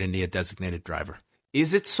 She didn't need a designated driver.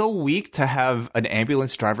 Is it so weak to have an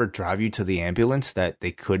ambulance driver drive you to the ambulance that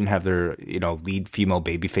they couldn't have their, you know, lead female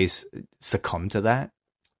babyface succumb to that?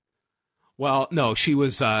 Well, no, she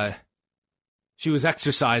was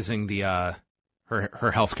exercising the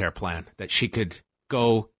her healthcare plan that she could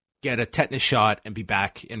go get a tetanus shot and be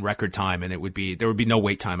back in record time, and there would be no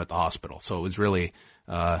wait time at the hospital. So it was really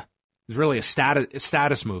It was really a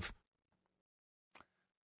status move.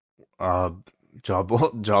 Job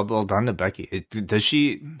well done to Becky. Does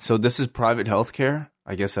she? So this is private healthcare,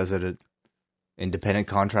 I guess, as an independent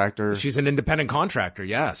contractor. She's an independent contractor,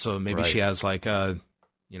 yeah. So maybe Right. she has like a,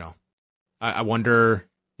 I wonder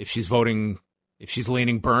if she's voting, if she's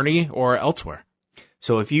leaning Bernie or elsewhere.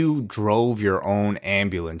 So if you drove your own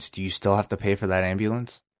ambulance, do you still have to pay for that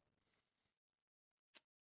ambulance?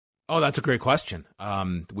 Oh, that's a great question.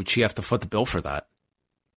 Would she have to foot the bill for that?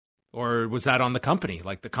 Or was that on the company?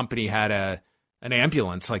 Like the company had an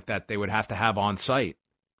ambulance like that they would have to have on site.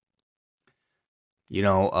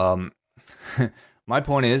 My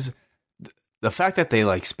point is the fact that they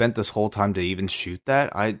like spent this whole time to even shoot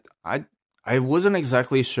that. I wasn't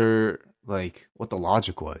exactly sure like what the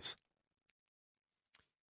logic was.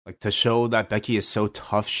 Like to show that Becky is so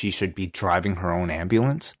tough, she should be driving her own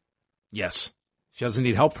ambulance. Yes. She doesn't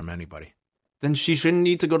need help from anybody. Then she shouldn't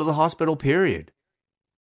need to go to the hospital, period.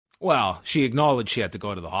 Well, she acknowledged she had to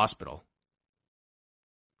go to the hospital.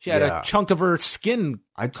 She had Yeah. a chunk of her skin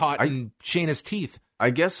caught I- in Shayna's teeth. I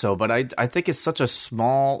guess so, but I think it's such a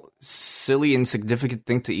small, silly, insignificant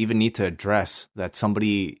thing to even need to address that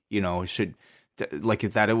somebody, should, like,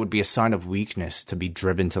 that it would be a sign of weakness to be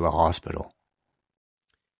driven to the hospital.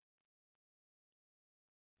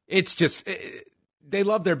 It's just they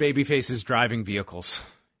love their baby faces driving vehicles.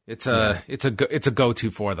 It's a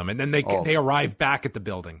go-to for them, and then they arrive back at the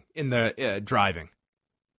building in the driving.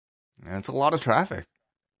 And it's a lot of traffic.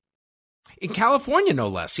 In California, no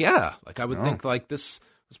less. Yeah, like I would No. think, like this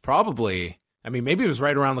was probably. I mean, maybe it was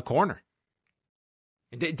right around the corner.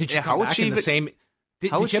 And did she Yeah, come how would back she in the even- same?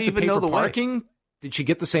 Did how would she have she to even pay know for the way? parking? Did she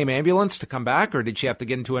get the same ambulance to come back, or did she have to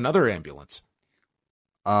get into another ambulance?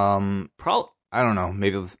 I don't know.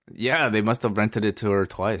 Maybe, yeah, they must have rented it to her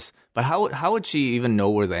twice. But how would she even know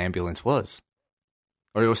where the ambulance was?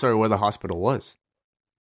 Or, sorry, where the hospital was?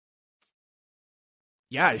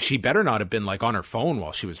 Yeah, she better not have been like on her phone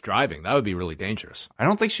while she was driving. That would be really dangerous. I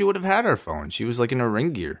don't think she would have had her phone. She was like in her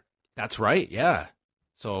ring gear. That's right. Yeah.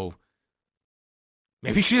 So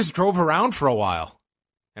maybe she just drove around for a while.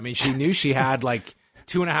 I mean, she knew she had like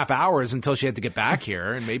 2.5 hours until she had to get back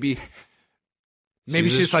here, and maybe she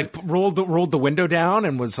just like rolled the window down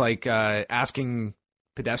and was like asking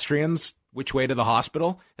pedestrians which way to the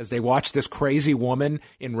hospital as they watched this crazy woman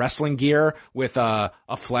in wrestling gear with a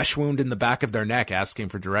flesh wound in the back of their neck asking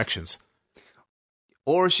for directions.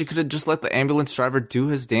 Or she could have just let the ambulance driver do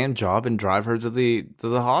his damn job and drive her to the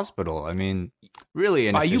hospital. I mean, really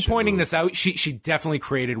By inefficient you pointing move. this out, she definitely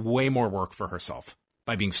created way more work for herself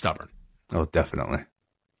by being stubborn. Oh, definitely.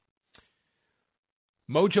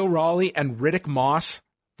 Mojo Rawley and Riddick Moss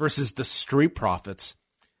versus the Street Profits.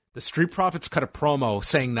 The Street Profits cut a promo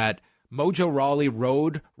saying that Mojo Rawley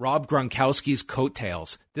rode Rob Gronkowski's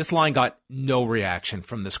coattails. This line got no reaction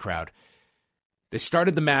from this crowd. They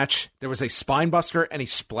started the match. There was a spinebuster and a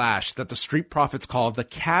splash that the Street Profits called the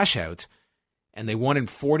cash out, and they won in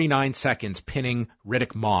 49 seconds, pinning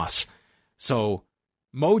Riddick Moss. So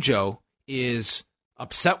Mojo is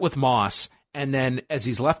upset with Moss, and then as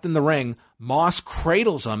he's left in the ring, Moss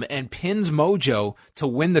cradles him and pins Mojo to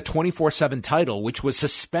win the 24/7 title, which was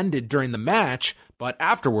suspended during the match, but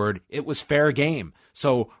afterward, it was fair game.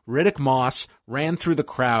 So Riddick Moss ran through the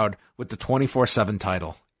crowd with the 24/7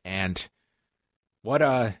 title. And what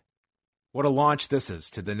a launch this is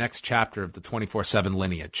to the next chapter of the 24/7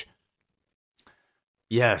 lineage.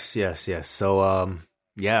 Yes. So,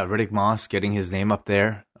 Riddick Moss getting his name up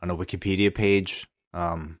there on a Wikipedia page,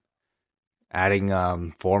 adding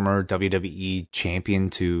former WWE champion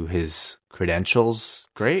to his credentials.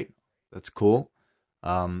 Great. That's cool.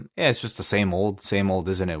 It's just the same old,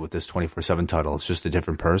 isn't it, with this 24/7 title? It's just a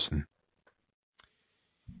different person.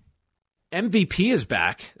 MVP is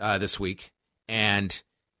back this week, and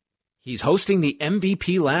he's hosting the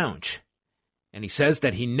MVP Lounge. And he says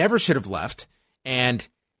that he never should have left. And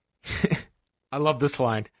I love this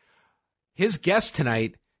line. His guest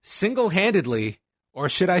tonight single-handedly, or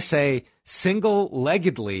should I say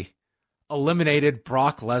single-leggedly, eliminated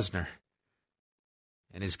Brock Lesnar.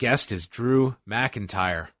 And his guest is Drew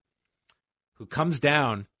McIntyre, who comes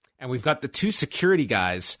down, and we've got the two security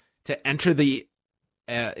guys to enter the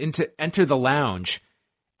lounge,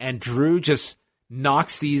 and Drew just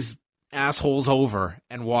knocks these assholes over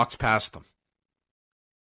and walks past them.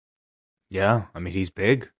 Yeah, I mean, he's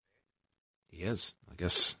big. He is. I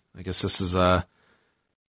guess this is the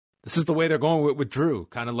way they're going with Drew,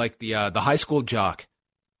 kind of like the high school jock.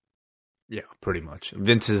 Yeah, pretty much.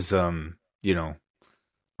 Vince's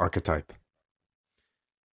archetype.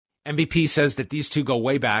 MVP says that these two go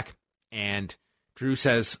way back, and Drew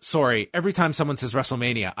says, sorry, every time someone says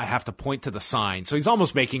WrestleMania, I have to point to the sign. So he's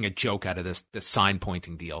almost making a joke out of this sign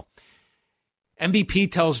pointing deal.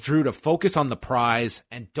 MVP tells Drew to focus on the prize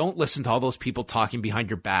and don't listen to all those people talking behind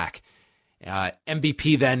your back.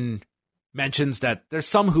 MVP then mentions that there's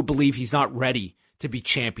some who believe he's not ready to be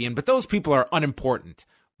champion, but those people are unimportant.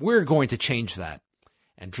 We're going to change that.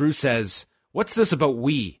 And Drew says, what's this about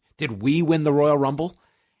we? Did we win the Royal Rumble?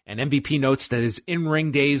 And MVP notes that his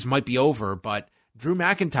in-ring days might be over, but Drew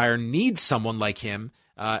McIntyre needs someone like him,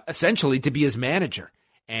 essentially, to be his manager.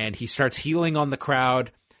 And he starts healing on the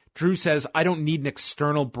crowd. Drew says, I don't need an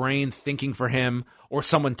external brain thinking for him, or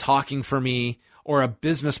someone talking for me, or a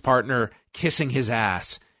business partner kissing his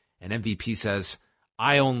ass. And MVP says,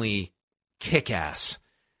 I only kick ass.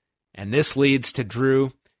 And this leads to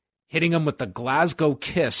Drew hitting him with the Glasgow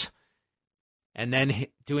kiss, and then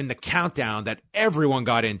doing the countdown that everyone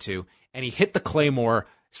got into. And he hit the Claymore,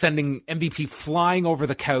 sending MVP flying over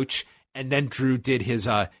the couch. And then Drew did his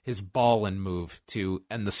ballin' move to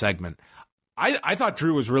end the segment. I thought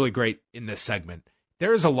Drew was really great in this segment.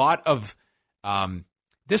 There is a lot of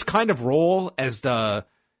this kind of role as the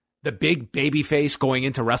big baby face going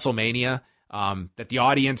into WrestleMania that the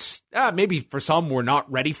audience, maybe for some, were not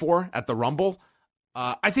ready for at the Rumble.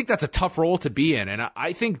 I think that's a tough role to be in. And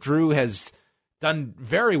I think Drew has done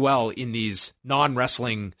very well in these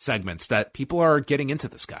non-wrestling segments that people are getting into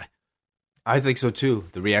this guy. I think so too.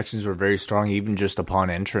 The reactions were very strong, even just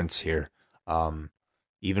upon entrance here.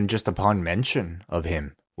 Even just upon mention of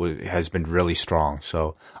him has been really strong.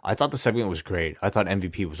 So I thought the segment was great. I thought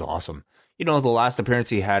MVP was awesome. You know, the last appearance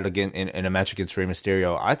he had again in a match against Rey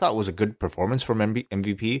Mysterio, I thought was a good performance from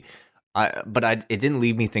MVP. But it didn't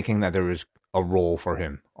leave me thinking that there was a role for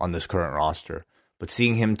him on this current roster. But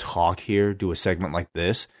seeing him talk here, do a segment like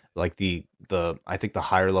this, like I think the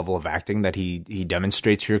higher level of acting that he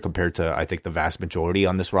demonstrates here compared to, I think, the vast majority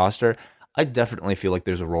on this roster, I definitely feel like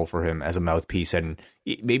there's a role for him as a mouthpiece and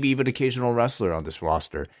maybe even occasional wrestler on this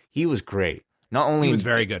roster. He was great. He was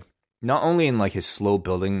very good. Not only in like his slow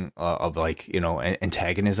building of like, you know,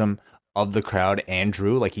 antagonism of the crowd and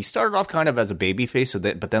Drew. Like he started off kind of as a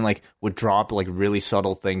babyface, but then like would drop like really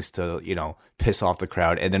subtle things to, you know, piss off the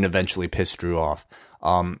crowd and then eventually piss Drew off.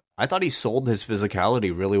 I thought he sold his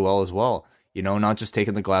physicality really well as well. You know, not just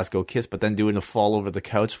taking the Glasgow kiss, but then doing the fall over the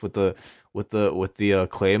couch with the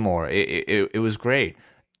Claymore. It was great.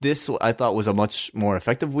 This I thought was a much more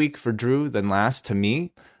effective week for Drew than last to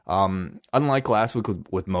me. Unlike last week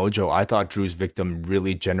with Mojo, I thought Drew's victim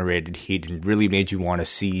really generated heat and really made you want to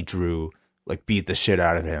see Drew like beat the shit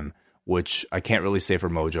out of him, which I can't really say for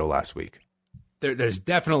Mojo last week. There's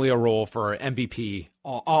definitely a role for MVP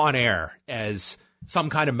on air as some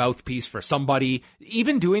kind of mouthpiece for somebody,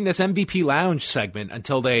 even doing this MVP Lounge segment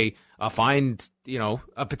until they find, you know,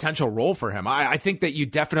 a potential role for him. I think that you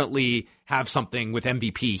definitely have something with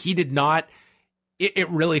MVP. He did not. It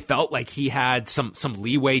really felt like he had some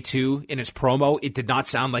leeway too in his promo. It did not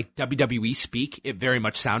sound like WWE speak. It very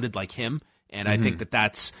much sounded like him, and I think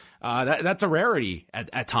that's a rarity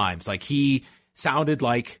at times. Like he sounded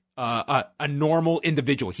like a normal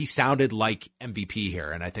individual. He sounded like MVP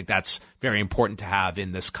here, and I think that's very important to have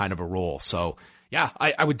in this kind of a role. So yeah,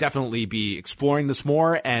 I would definitely be exploring this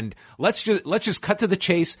more. And let's just cut to the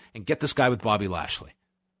chase and get this guy with Bobby Lashley.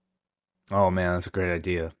 Oh man, that's a great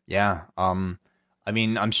idea. Yeah. I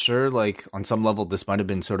mean, I'm sure, like, on some level, this might have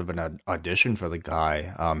been sort of an audition for the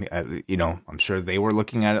guy. You know, I'm sure they were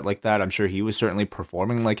looking at it like that. I'm sure he was certainly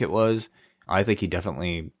performing like it was. I think he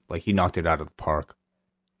definitely, like, he knocked it out of the park.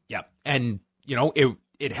 Yeah, and, you know,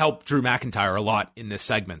 it helped Drew McIntyre a lot in this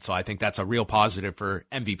segment, so I think that's a real positive for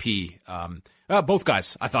MVP. Both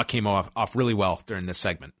guys, I thought, came off really well during this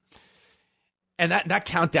segment. And that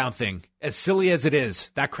countdown thing, as silly as it is,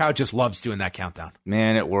 that crowd just loves doing that countdown.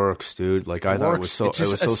 Man, it works, dude. Like I thought it was so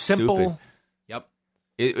simple, stupid. Yep.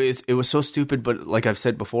 It was so stupid, but like I've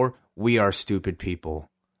said before, we are stupid people.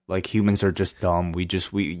 Like humans are just dumb.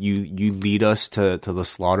 You lead us to the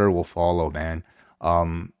slaughter, we'll follow, man.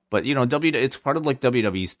 But you know, it's part of like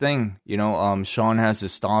WWE's thing. You know, Shawn has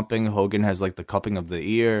his stomping, Hogan has like the cupping of the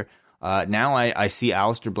ear. Now I see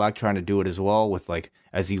Aleister Black trying to do it as well with like,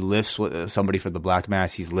 as he lifts somebody for the Black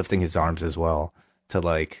Mass, he's lifting his arms as well to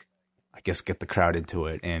like, I guess, get the crowd into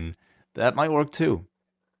it. And that might work too.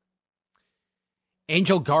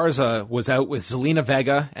 Angel Garza was out with Zelina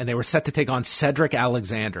Vega and they were set to take on Cedric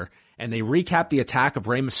Alexander, and they recapped the attack of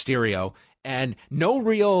Rey Mysterio, and no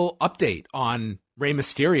real update on Rey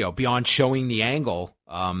Mysterio beyond showing the angle,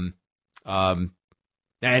 and not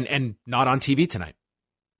on TV tonight.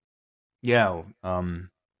 Yeah.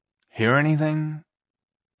 Hear anything?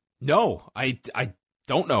 No, I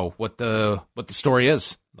don't know what the story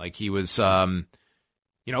is. Like he was, they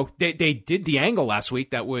did the angle last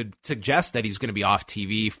week that would suggest that he's going to be off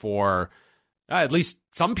TV for at least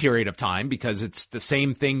some period of time, because it's the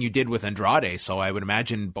same thing you did with Andrade. So I would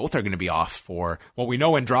imagine both are going to be off for, well, we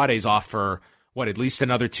know Andrade's off for at least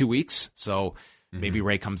another 2 weeks. So maybe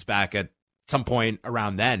Ray comes back at some point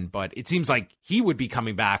around then, but it seems like he would be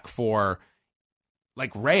coming back for,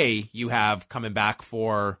 like Ray, you have coming back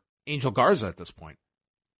for Angel Garza at this point.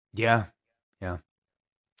 Yeah.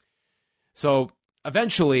 So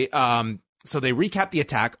eventually, so they recap the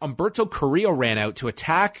attack. Humberto Carrillo ran out to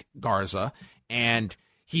attack Garza, and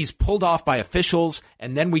he's pulled off by officials.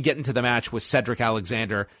 And then we get into the match with Cedric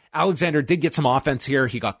Alexander. Alexander did get some offense here.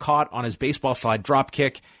 He got caught on his baseball slide drop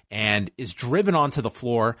kick and is driven onto the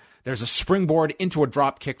floor. There's a springboard into a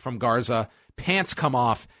drop kick from Garza. Pants come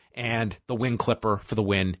off, and the wing clipper for the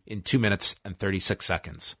win in 2 minutes and 36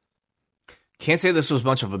 seconds. Can't say this was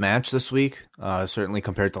much of a match this week, certainly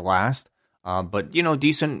compared to last. But,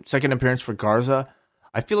 decent second appearance for Garza.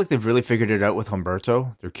 I feel like they've really figured it out with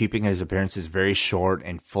Humberto. They're keeping his appearances very short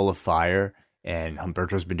and full of fire, and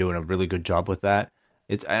Humberto's been doing a really good job with that.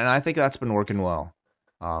 And I think that's been working well.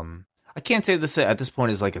 I can't say this at this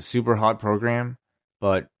point is like a super hot program,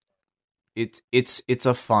 but it's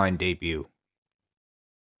a fine debut.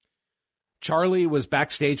 Charlie was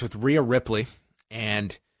backstage with Rhea Ripley,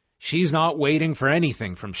 and she's not waiting for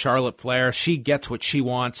anything from Charlotte Flair. She gets what she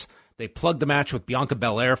wants. They plugged the match with Bianca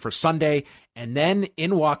Belair for Sunday, and then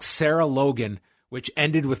in walks Sarah Logan, which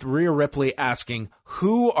ended with Rhea Ripley asking,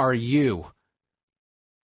 "Who are you?"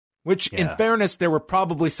 Which, in fairness, there were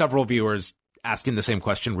probably several viewers asking the same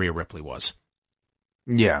question Rhea Ripley was.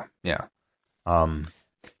 Yeah.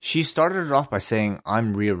 She started it off by saying,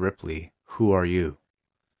 "I'm Rhea Ripley. Who are you?"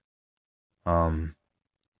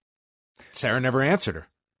 Sarah never answered her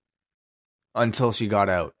until she got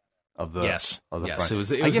out of the yes. front. It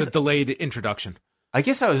was a delayed introduction. I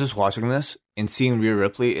guess I was just watching this and seeing Rhea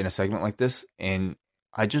Ripley in a segment like this, and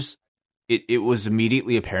it was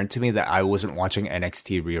immediately apparent to me that I wasn't watching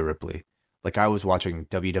NXT Rhea Ripley. Like I was watching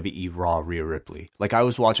WWE Raw Rhea Ripley. Like I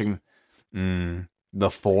was watching the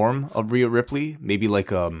form of Rhea Ripley, maybe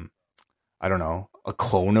like I don't know, a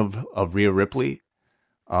clone of Rhea Ripley,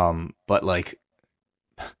 but like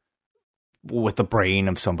with the brain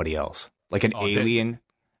of somebody else, like an alien.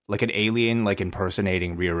 Like an alien, like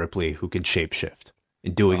impersonating Rhea Rripley, who can shapeshift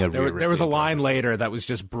and doing a Rhea Ripley. There was a line later that was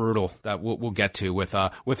just brutal that we'll get to with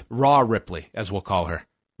Raw Ripley, as we'll call her.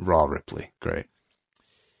 Raw Ripley, great.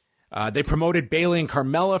 They promoted Bayley and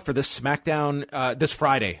Carmella for this SmackDown this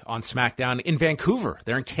Friday on SmackDown in Vancouver.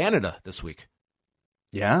 They're in Canada this week.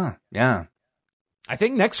 Yeah. I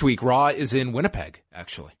think next week Raw is in Winnipeg,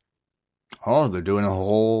 actually. Oh, they're doing a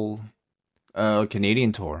whole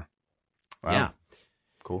Canadian tour. Wow. Yeah.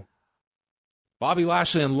 Cool. Bobby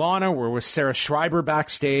Lashley and Lana were with Sarah Schreiber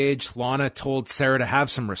backstage. Lana told Sarah to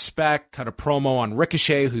have some respect, cut a promo on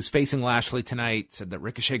Ricochet, who's facing Lashley tonight, said that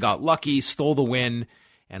Ricochet got lucky, stole the win,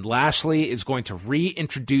 and Lashley is going to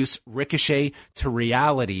reintroduce Ricochet to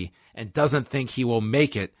reality and doesn't think he will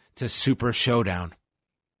make it to Super Showdown.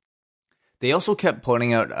 They also kept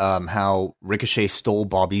pointing out how Ricochet stole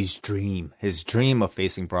Bobby's dream, his dream of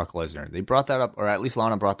facing Brock Lesnar. They brought that up, or at least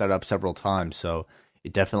Lana brought that up several times, so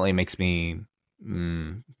it definitely makes me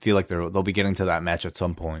feel like they'll be getting to that match at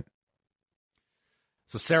some point.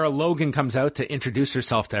 So Sarah Logan comes out to introduce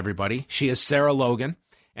herself to everybody. She is Sarah Logan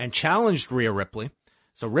and challenged Rhea Ripley.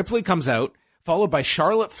 So Ripley comes out, followed by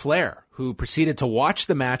Charlotte Flair, who proceeded to watch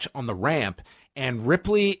the match on the ramp, and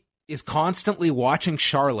Ripley is constantly watching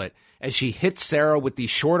Charlotte as she hits Sarah with these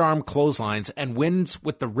short arm clotheslines and wins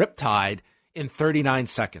with the Riptide in 39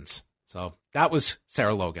 seconds. So that was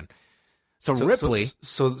Sarah Logan. So Ripley.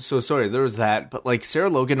 So sorry, there was that. But like Sarah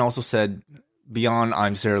Logan also said, beyond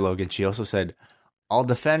I'm Sarah Logan, she also said, "I'll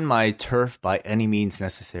defend my turf by any means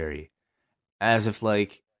necessary." As if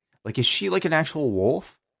like is she like an actual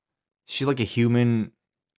wolf? Is she like a human?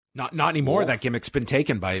 Not anymore. Wolf? That gimmick's been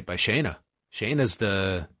taken by Shayna. Shayna's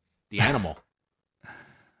the animal.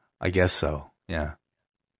 I guess so. Yeah.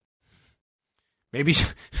 Maybe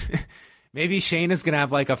Shayna's gonna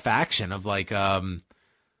have like a faction of the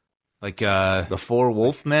 4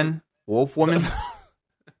 wolf men, wolf women.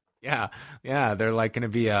 Yeah. They're like gonna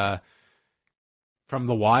be from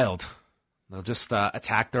the wild. They'll just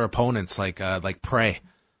attack their opponents like prey.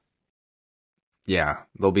 Yeah,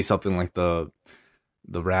 there'll be something like the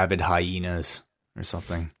rabid hyenas or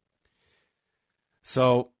something.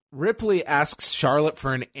 So Ripley asks Charlotte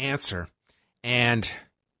for an answer, and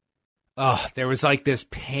there was like this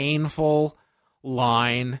painful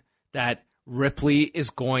line that Ripley is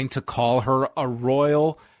going to call her a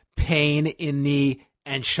royal pain in the,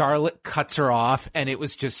 and Charlotte cuts her off, and it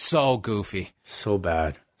was just so goofy. So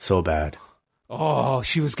bad. So bad. Oh,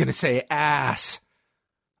 she was going to say ass.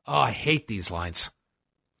 Oh, I hate these lines.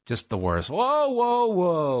 Just the worst. Whoa, whoa,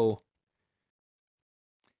 whoa.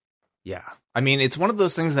 Yeah. I mean, it's one of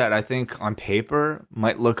those things that I think on paper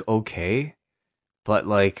might look okay, but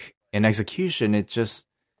like in execution, it just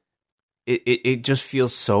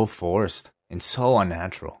feels so forced and so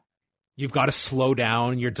unnatural. You've got to slow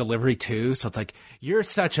down your delivery too. So it's like, you're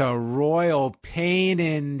such a royal pain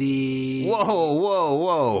in the...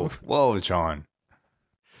 Whoa, John.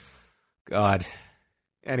 God.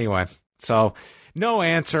 Anyway, so no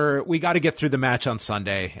answer. We got to get through the match on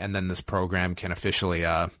Sunday, and then this program can officially,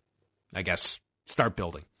 I guess, start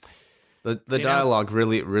building. The dialogue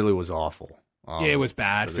really was awful. Yeah, it was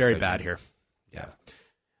bad. Very bad here. Yeah.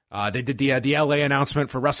 They did the LA announcement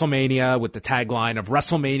for WrestleMania with the tagline of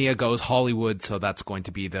WrestleMania goes Hollywood. So that's going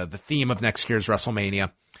to be the theme of next year's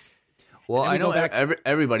WrestleMania. Well, I know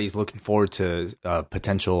everybody's looking forward to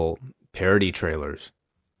potential parody trailers,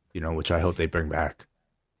 which I hope they bring back.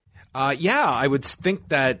 Yeah, I would think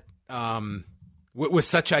that with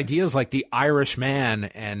such ideas like the Irish Man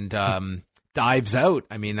and Dives Out,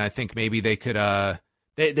 I mean, I think maybe they could...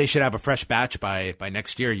 They should have a fresh batch by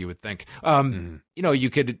next year, you would think. You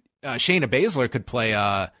could Shayna Baszler could play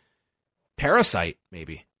Parasite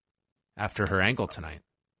maybe after her angle tonight.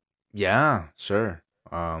 Yeah, sure.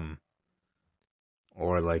 Or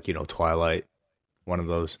like, Twilight, one of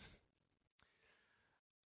those.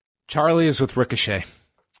 Charlie is with Ricochet,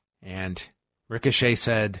 and Ricochet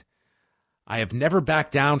said, "I have never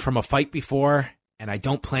backed down from a fight before, and I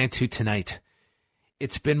don't plan to tonight.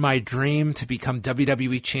 It's been my dream to become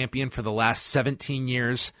WWE champion for the last 17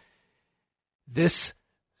 years.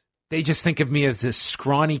 They just think of me as this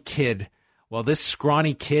scrawny kid. Well, this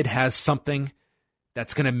scrawny kid has something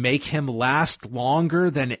that's going to make him last longer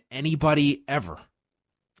than anybody ever."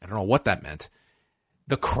 I don't know what that meant.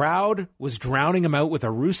 The crowd was drowning him out with a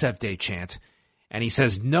Rusev Day chant, and he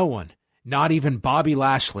says no one, not even Bobby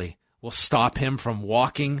Lashley, will stop him from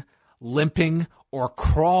walking, limping, or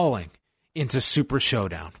crawling into Super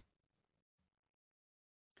Showdown.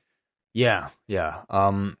 Yeah.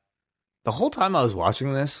 The whole time I was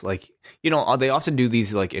watching this, like, they often do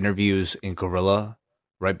these like interviews in Gorilla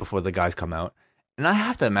right before the guys come out. And I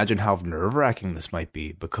have to imagine how nerve-wracking this might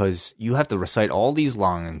be, because you have to recite all these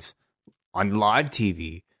lines on live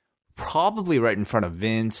TV, probably right in front of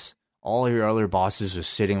Vince. All your other bosses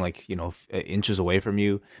just sitting like, inches away from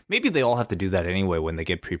you. Maybe they all have to do that anyway when they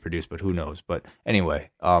get pre-produced, but who knows? But anyway,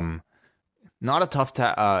 not a tough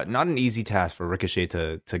not an easy task for Ricochet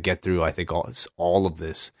to get through. I think all of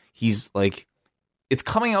this. He's like, it's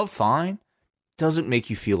coming out fine. Doesn't make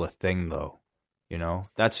you feel a thing though.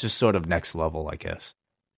 That's just sort of next level, I guess.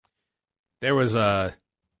 There was a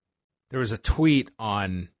tweet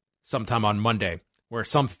sometime on Monday where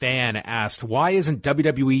some fan asked, "Why isn't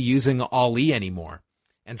WWE using Ali anymore?"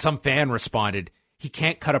 And some fan responded, "He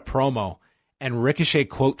can't cut a promo." And Ricochet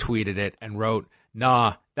quote tweeted it and wrote,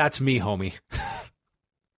 "Nah, that's me, homie."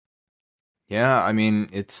 Yeah, I mean,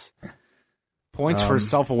 it's points for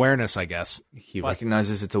self-awareness, I guess. He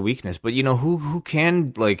recognizes it's a weakness, but who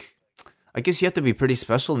can, like, I guess you have to be pretty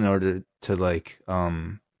special in order to like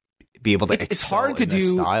be able to excel. It's hard to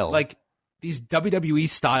do style. Like, these WWE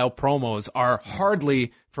style promos are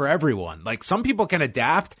hardly for everyone. Like, some people can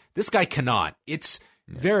adapt. This guy cannot. It's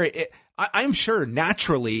I'm sure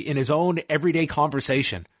naturally in his own everyday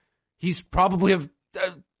conversation, he's probably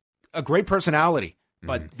a great personality,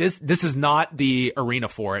 but this is not the arena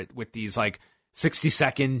for it with these like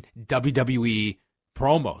 60-second WWE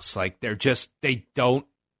promos. Like, they just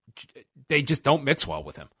don't mix well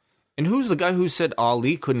with him. And who's the guy who said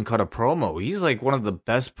Ali couldn't cut a promo? He's like one of the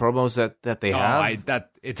best promos that they have.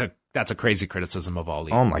 That's a crazy criticism of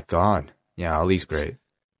Ali. Oh my God. Yeah, Ali's great.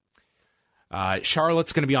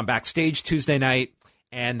 Charlotte's going to be on Backstage Tuesday night,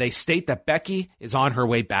 and they state that Becky is on her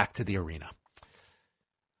way back to the arena.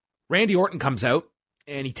 Randy Orton comes out,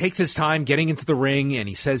 and he takes his time getting into the ring, and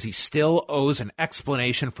he says he still owes an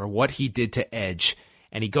explanation for what he did to Edge.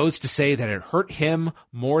 And he goes to say that it hurt him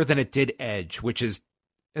more than it did Edge, which has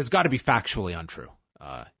got to be factually untrue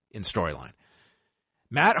in storyline.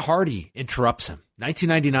 Matt Hardy interrupts him.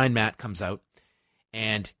 1999 Matt comes out,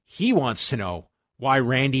 and he wants to know why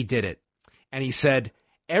Randy did it. And he said,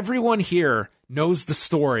 "Everyone here knows the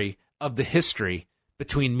story of the history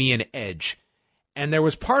between me and Edge." And there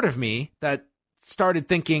was part of me that started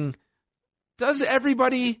thinking, does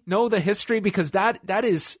everybody know the history? Because that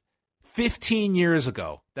is 15 years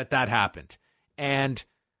ago that happened. And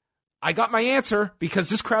I got my answer because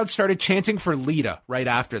this crowd started chanting for Lita right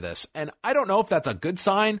after this. And I don't know if that's a good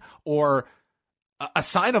sign or a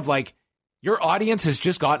sign of like your audience has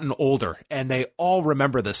just gotten older and they all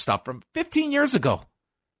remember this stuff from 15 years ago.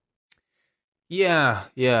 Yeah.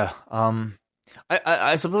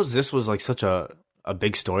 I suppose this was like such a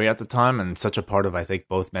big story at the time and such a part of, I think,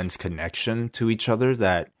 both men's connection to each other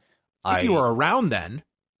that if you were around then.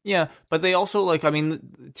 Yeah, but they also, like, I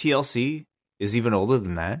mean, TLC is even older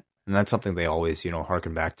than that. And that's something they always,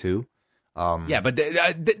 harken back to. Yeah, but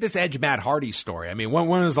this Edge Matt Hardy story, I mean, when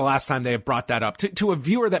was the last time they have brought that up to a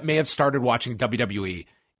viewer that may have started watching WWE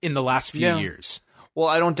in the last few years? Well,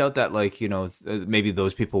 I don't doubt that, like, maybe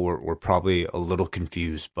those people were probably a little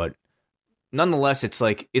confused, but nonetheless, it's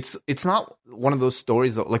like, it's not one of those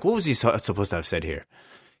stories that, like, what was he supposed to have said here?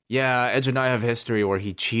 Yeah, Edge and I have history where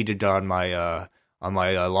he cheated on my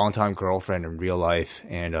longtime girlfriend in real life,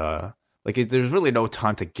 and there's really no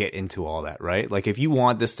time to get into all that, right? Like, if you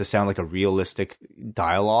want this to sound like a realistic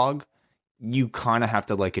dialogue, you kind of have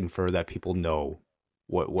to, like, infer that people know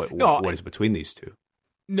what is between these two.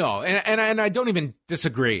 No, and I don't even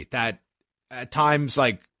disagree that at times,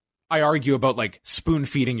 like, I argue about, like, spoon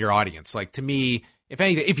feeding your audience. Like, to me,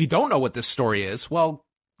 if you don't know what this story is, well,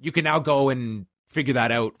 you can now go and figure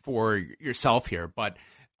that out for yourself here. But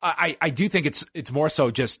I do think it's more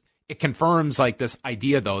so just, it confirms like this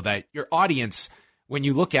idea though that your audience, when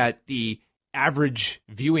you look at the average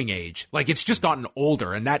viewing age, like it's just gotten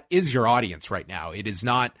older, and that is your audience right now. It is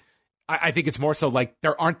not. I think it's more so like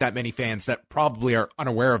there aren't that many fans that probably are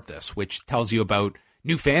unaware of this, which tells you about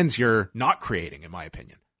new fans you're not creating, in my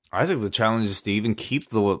opinion. I think the challenge is to even keep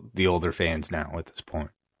the older fans now at this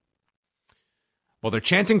point. Well, they're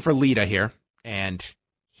chanting for Lita here, and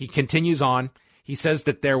he continues on. He says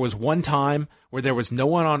that there was one time where there was no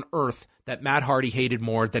one on earth that Matt Hardy hated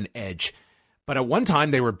more than Edge. But at one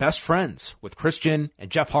time, they were best friends with Christian and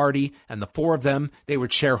Jeff Hardy, and the four of them, they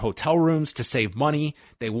would share hotel rooms to save money.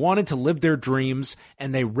 They wanted to live their dreams,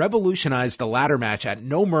 and they revolutionized the ladder match at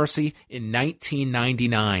No Mercy in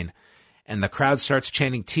 1999. And the crowd starts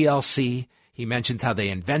chanting TLC. He mentions how they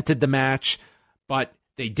invented the match, but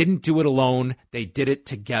they didn't do it alone. They did it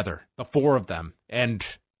together, the four of them. And,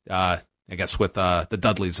 I guess with the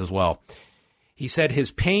Dudleys as well. He said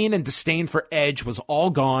his pain and disdain for Edge was all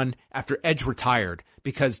gone after Edge retired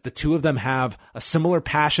because the two of them have a similar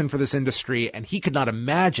passion for this industry, and he could not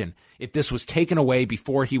imagine if this was taken away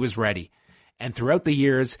before he was ready. And throughout the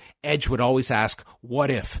years, Edge would always ask, what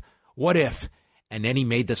if? What if? And then he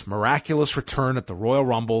made this miraculous return at the Royal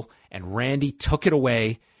Rumble, and Randy took it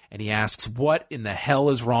away, and he asks, what in the hell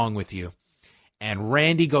is wrong with you? And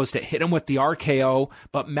Randy goes to hit him with the RKO,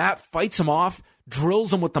 but Matt fights him off,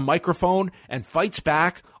 drills him with the microphone, and fights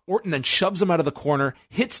back. Orton then shoves him out of the corner,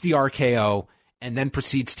 hits the RKO, and then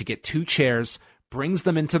proceeds to get two chairs, brings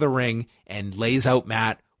them into the ring, and lays out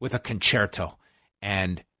Matt with a concerto.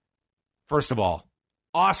 And first of all,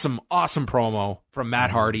 awesome promo from Matt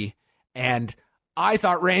Hardy. And I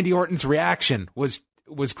thought Randy Orton's reaction was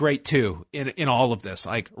great too in all of this.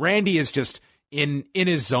 Like, Randy is just in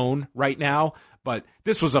his zone right now. But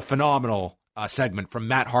this was a phenomenal segment from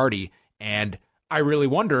Matt Hardy, and I really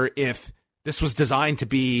wonder if this was designed to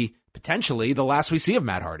be potentially the last we see of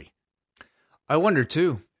Matt Hardy. I wonder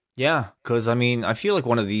too. Yeah, because I mean, I feel like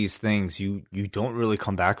one of these things you don't really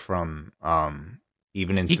come back from.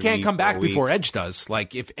 Even in he can't come back before Edge does.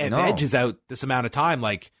 Like if Edge is out this amount of time,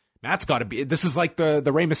 like Matt's got to be. This is like the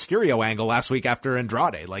Rey Mysterio angle last week after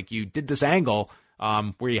Andrade. Like you did this angle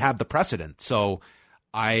where you have the precedent. So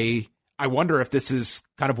I wonder if this is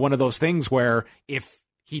kind of one of those things where if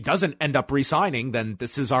he doesn't end up re-signing, then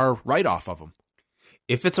this is our write-off of him.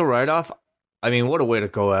 If it's a write-off, I mean, what a way to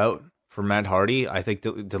go out for Matt Hardy. I think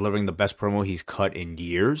delivering the best promo he's cut in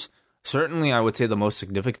years. Certainly, I would say the most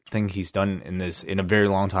significant thing he's done in a very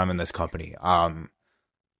long time in this company. I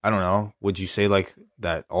don't know. Would you say like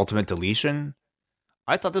that Ultimate Deletion?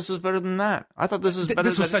 I thought this was better than that. I thought this was better.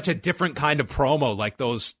 This was such a different kind of promo. Like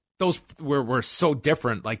those were so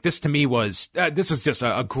different. Like this to me was this was just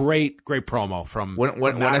a great promo from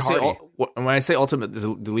when I say Ultimate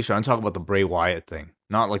Deletion, I'm talking about the Bray Wyatt thing,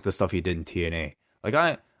 not like the stuff he did in TNA.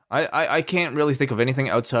 Like I can't really think of anything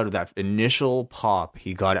outside of that initial pop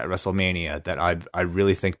he got at WrestleMania that I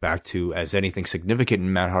really think back to as anything significant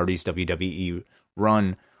in Matt Hardy's WWE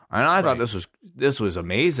run. And I thought this was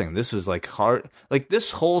amazing. This was like hard. Like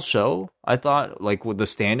this whole show, I thought like the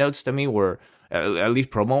standouts to me were. At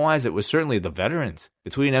least promo-wise, it was certainly the veterans.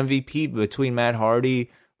 Between MVP, between Matt Hardy,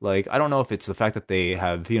 like, I don't know if it's the fact that they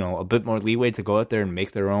have, a bit more leeway to go out there and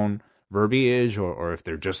make their own verbiage, or if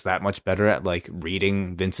they're just that much better at, like,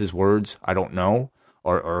 reading Vince's words. I don't know.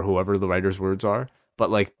 or whoever the writer's words are. But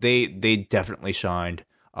like they definitely shined.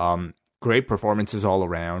 Great performances all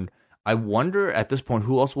around. I wonder at this point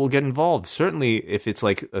who else will get involved. Certainly, if it's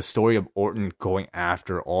like a story of Orton going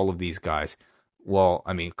after all of these guys. Well,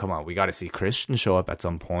 I mean, come on, we got to see Christian show up at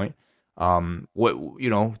some point. Devon's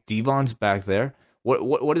back there.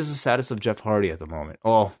 What is the status of Jeff Hardy at the moment?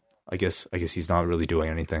 Oh, I guess he's not really doing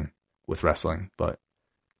anything with wrestling, but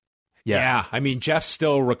yeah. I mean, Jeff's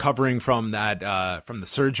still recovering from that from the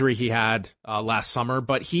surgery he had last summer,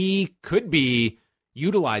 but he could be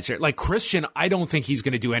utilized here. Like Christian, I don't think he's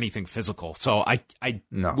going to do anything physical. So I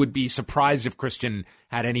would be surprised if Christian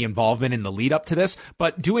had any involvement in the lead up to this.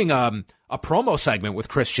 But doing a promo segment with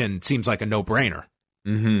Christian seems like a no brainer.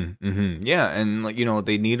 Yeah, and like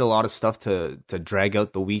they need a lot of stuff to drag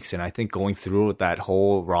out the weeks, and I think going through with that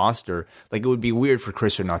whole roster, like it would be weird for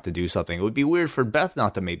Christian not to do something. It would be weird for Beth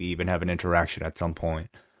not to maybe even have an interaction at some point.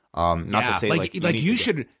 To say you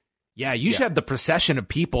should have the procession of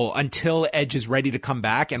people until Edge is ready to come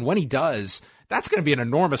back, and when he does, that's going to be an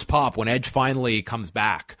enormous pop when Edge finally comes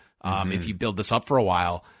back. If you build this up for a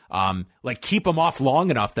while. Keep him off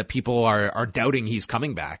long enough that people are doubting he's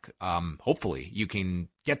coming back. Hopefully you can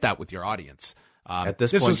get that with your audience. At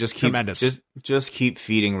this point, just tremendous. Just keep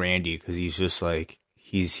feeding Randy, because he's just like,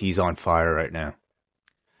 he's on fire right now.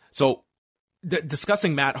 So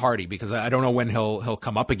discussing Matt Hardy, because I don't know when he'll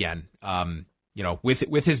come up again.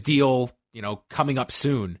 With his deal, coming up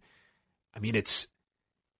soon. I mean,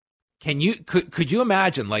 could you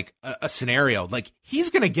imagine like a scenario like he's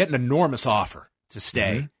going to get an enormous offer to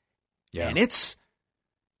stay? Mm-hmm. Yeah. And it's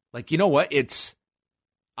like, you know what?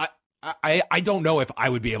 I don't know if I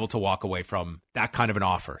would be able to walk away from that kind of an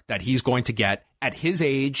offer that he's going to get at his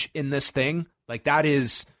age in this thing. Like that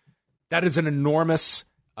is an enormous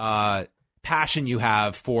passion you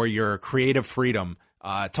have for your creative freedom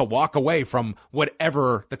to walk away from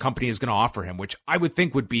whatever the company is going to offer him, which I would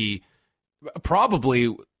think would be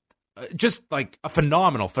probably just like a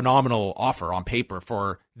phenomenal offer on paper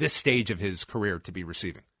for this stage of his career to be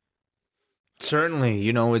receiving. Certainly,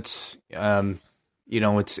 it's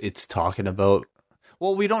talking about.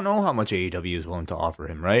 Well, we don't know how much AEW is willing to offer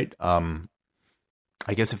him, right? I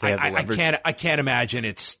guess if they have the leverage, I can't imagine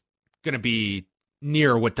it's going to be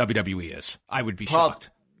near what WWE is. I would be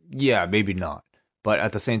shocked. Yeah, maybe not. But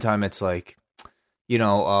at the same time, it's like,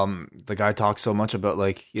 the guy talks so much about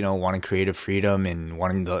like, wanting creative freedom and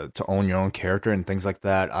wanting to own your own character and things like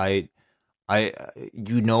that.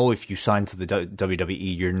 If you sign to the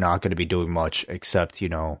WWE, you're not going to be doing much except,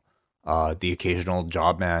 the occasional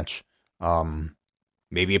job match,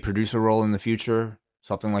 maybe a producer role in the future,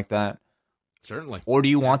 something like that. Certainly. Or do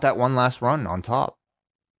you want that one last run on top?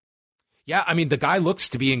 Yeah, I mean, the guy looks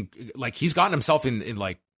to be he's gotten himself in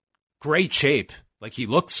like great shape. Like he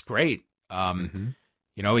looks great.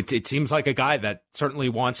 It seems like a guy that certainly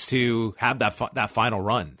wants to have that final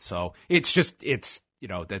run. So it's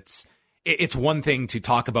one thing to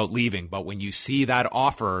talk about leaving, but when you see that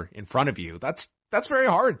offer in front of you, that's very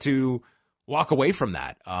hard to walk away from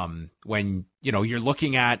that. When, you're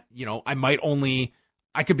looking at,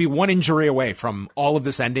 I could be one injury away from all of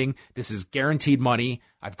this ending. This is guaranteed money.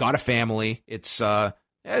 I've got a family. It's a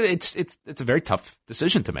very tough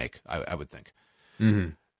decision to make, I would think. Mm-hmm.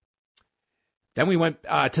 Then we went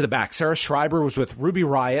to the back. Sarah Schreiber was with Ruby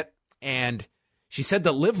Riott, and she said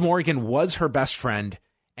that Liv Morgan was her best friend,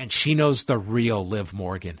 and she knows the real Liv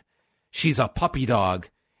Morgan. She's a puppy dog,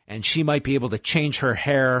 and she might be able to change her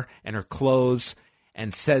hair and her clothes,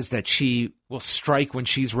 and says that she will strike when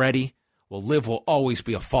she's ready. Well, Liv will always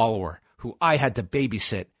be a follower who I had to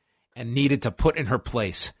babysit and needed to put in her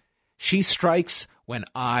place. She strikes when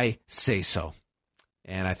I say so.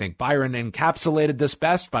 And I think Byron encapsulated this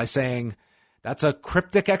best by saying, that's a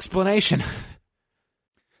cryptic explanation.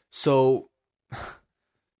 So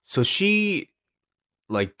she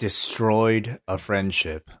like destroyed a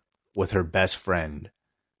friendship with her best friend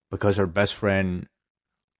because her best friend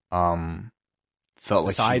felt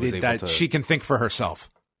like decided she was able that she can think for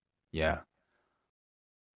herself. Yeah.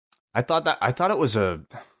 I thought it was a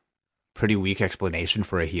pretty weak explanation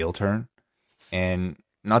for a heel turn. And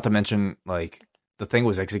not to mention, like, the thing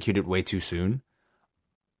was executed way too soon.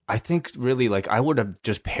 I think really, like, I would have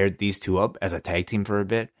just paired these two up as a tag team for a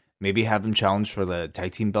bit. Maybe have them challenge for the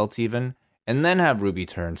tag team belts even. And then have Ruby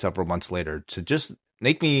turn several months later to just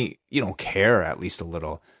make me, care at least a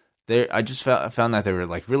little. I just found that they were,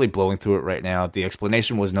 like, really blowing through it right now. The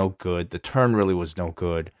explanation was no good. The turn really was no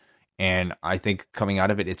good. And I think coming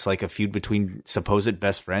out of it, it's like a feud between supposed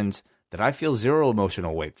best friends that I feel zero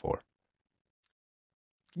emotional weight for.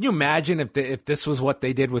 Can you imagine if this was what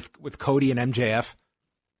they did with Cody and MJF?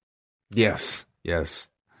 Yes. Yes.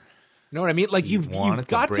 You know what I mean? Like you've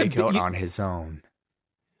got to break out on his own.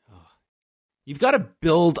 You've got to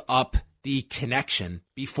build up the connection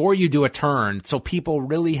before you do a turn, so people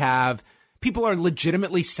are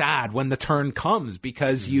legitimately sad when the turn comes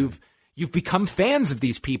because you've become fans of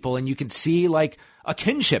these people and you can see like a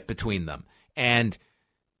kinship between them. And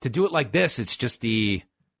to do it like this, it's just the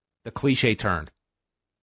cliche turn.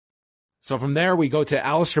 So from there, we go to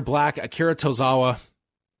Aleister Black, Akira Tozawa.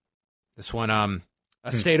 This one,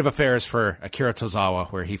 a state of affairs for Akira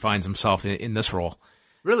Tozawa, where he finds himself in this role.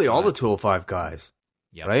 Really, all the 205 guys,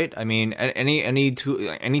 right? I mean,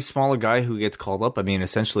 any smaller guy who gets called up, I mean,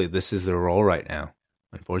 essentially, this is their role right now,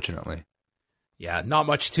 unfortunately. Yeah, not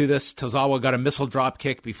much to this. Tozawa got a missile drop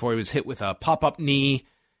kick before he was hit with a pop-up knee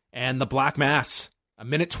and the Black Mass,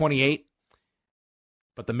 1:28.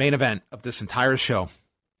 But the main event of this entire show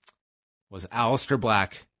was Aleister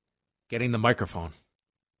Black getting the microphone.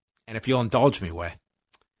 And if you'll indulge me, Way.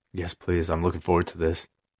 Yes, please. I'm looking forward to this.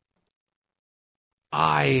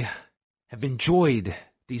 I have enjoyed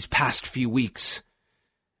these past few weeks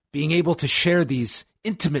being able to share these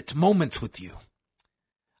intimate moments with you.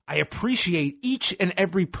 I appreciate each and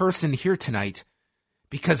every person here tonight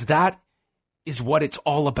because that is what it's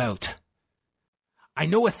all about. I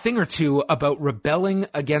know a thing or two about rebelling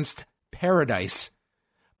against paradise,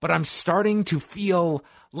 but I'm starting to feel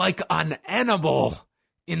like an animal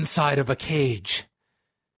inside of a cage.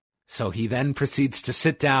 So he then proceeds to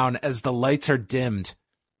sit down as the lights are dimmed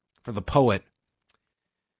for the poet.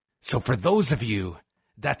 So for those of you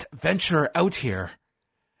that venture out here,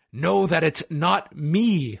 know that it's not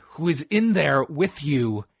me who is in there with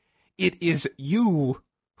you. It is you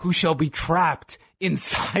who shall be trapped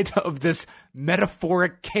inside of this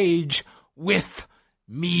metaphoric cage with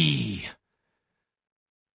me.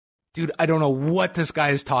 Dude, I don't know what this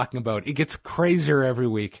guy is talking about. It gets crazier every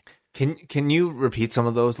week. Can you repeat some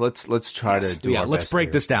of those? Let's try to do our let's best break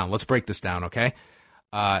here. this down. Let's break this down, okay?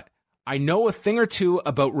 I know a thing or two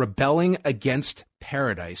about rebelling against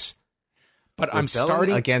paradise, but I'm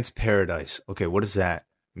starting against paradise. Okay, what does that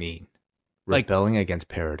mean? Rebelling against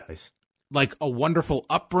paradise. Like a wonderful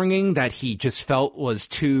upbringing that he just felt was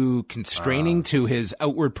too constraining to his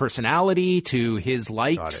outward personality, to his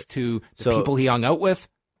likes, to the people he hung out with.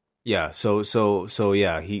 Yeah, so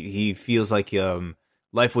yeah, he feels like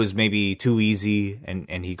life was maybe too easy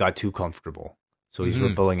and he got too comfortable. So he's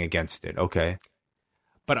rebelling against it. Okay.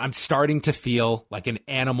 But I'm starting to feel like an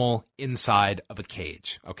animal inside of a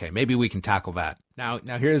cage. Okay, maybe we can tackle that. Now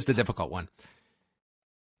here's the difficult one.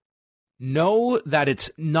 Know that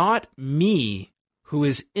it's not me who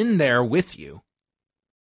is in there with you.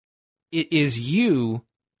 It is you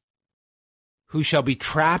who shall be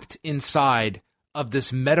trapped inside of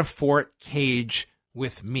this metaphoric cage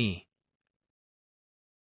with me.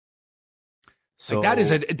 So like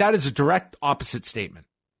that is a direct opposite statement.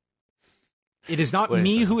 It is not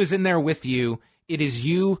me who is in there with you. It is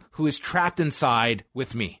you who is trapped inside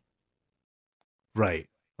with me. Right.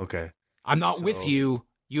 Okay. I'm not with you.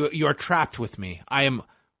 You are trapped with me. I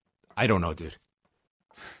don't know, dude.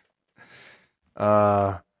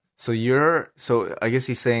 So I guess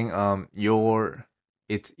he's saying you're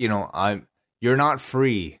not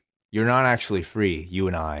free. You're not actually free, you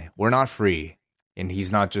and I. We're not free. And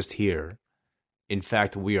he's not just here. In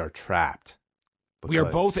fact, we are trapped. We are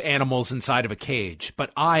both animals inside of a cage,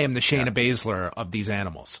 but I am the Shayna Baszler of these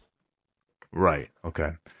animals. Right.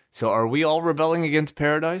 Okay. So are we all rebelling against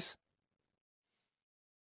paradise?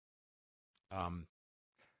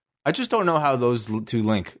 I just don't know how those two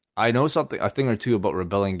link. I know a thing or two about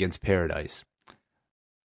rebelling against paradise,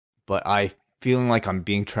 but I feeling like I'm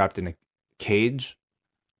being trapped in a cage.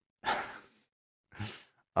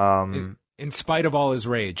 In spite of all his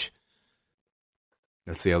rage.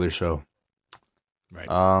 That's the other show.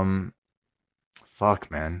 Right.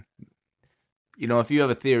 Fuck, man. If you have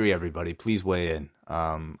a theory, everybody, please weigh in.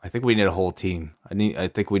 I think we need a whole team. I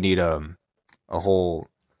think we need a whole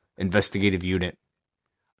investigative unit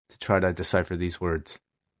to try to decipher these words.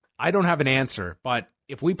 I don't have an answer, but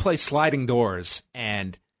if we play sliding doors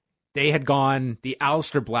and they had gone the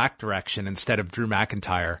Aleister Black direction instead of Drew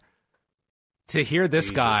McIntyre, to hear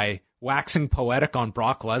this guy waxing poetic on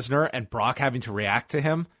Brock Lesnar and Brock having to react to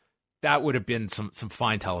him, that would have been some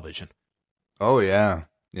fine television. Oh, yeah.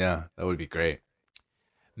 Yeah, that would be great.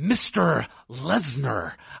 Mr.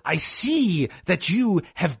 Lesnar, I see that you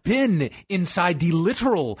have been inside the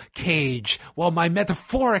literal cage while my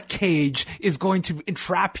metaphoric cage is going to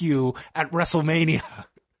entrap you at WrestleMania.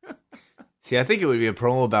 See, I think it would be a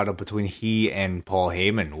promo battle between he and Paul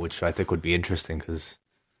Heyman, which I think would be interesting because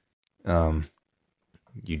I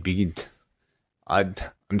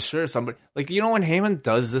I'm sure somebody like when Heyman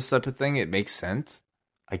does this type of thing, it makes sense.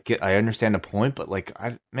 I understand the point, but like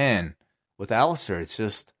with Alistair, it's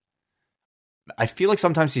just I feel like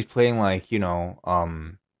sometimes he's playing like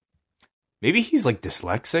maybe he's like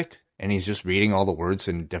dyslexic and he's just reading all the words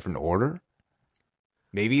in different order.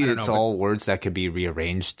 Maybe it's all words that could be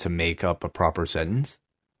rearranged to make up a proper sentence.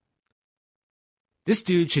 This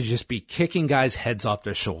dude should just be kicking guys' heads off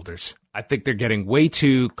their shoulders. I think they're getting way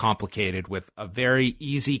too complicated with a very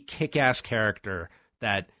easy kick-ass character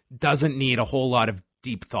that doesn't need a whole lot of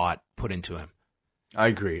deep thought put into him. I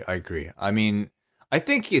agree. I mean, I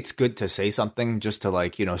think it's good to say something just to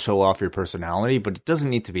like, show off your personality, but it doesn't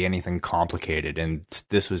need to be anything complicated. And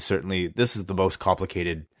this is the most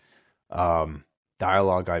complicated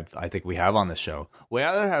dialogue I think we have on the show. We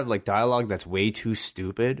either have like dialogue that's way too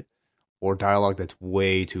stupid or dialogue that's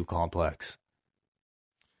way too complex.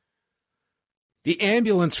 The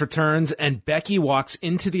ambulance returns and Becky walks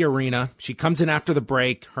into the arena. She comes in after the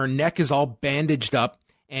break. Her neck is all bandaged up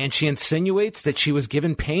and she insinuates that she was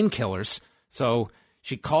given painkillers. So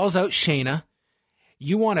she calls out Shayna.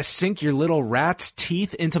 You want to sink your little rat's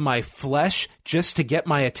teeth into my flesh just to get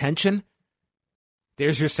my attention?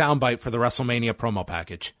 There's your soundbite for the WrestleMania promo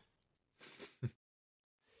package.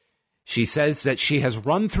 She says that she has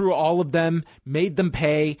run through all of them, made them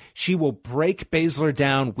pay. She will break Baszler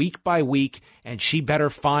down week by week, and she better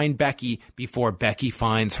find Becky before Becky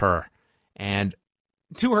finds her. And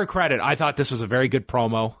to her credit, I thought this was a very good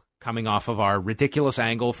promo coming off of our ridiculous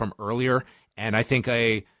angle from earlier. And I think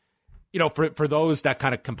for those that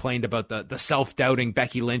kind of complained about the self-doubting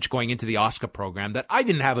Becky Lynch going into the Asuka program, that I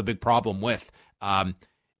didn't have a big problem with.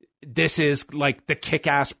 This is like the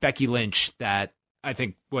kick-ass Becky Lynch that I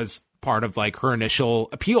think was part of like her initial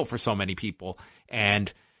appeal for so many people.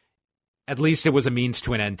 And at least it was a means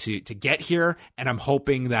to an end to get here. And I'm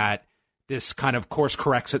hoping that this kind of course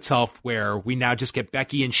corrects itself where we now just get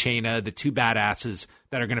Becky and Shayna, the two badasses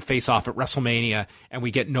that are going to face off at WrestleMania, and we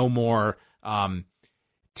get no more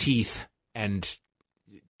teeth and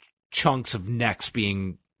chunks of necks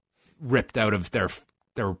being ripped out of their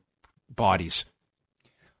bodies.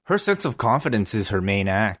 Her sense of confidence is her main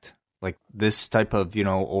act. Like this type of,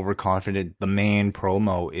 overconfident, the man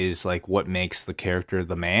promo is like what makes the character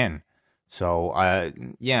the man. So,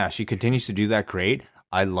 she continues to do that great.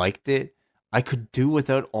 I liked it. I could do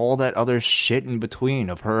without all that other shit in between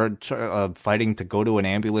of her fighting to go to an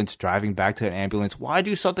ambulance, driving back to an ambulance. Why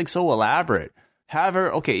do something so elaborate? Have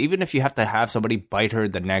her, okay, even if you have to have somebody bite her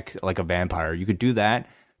the neck like a vampire, you could do that.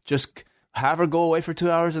 Just have her go away for 2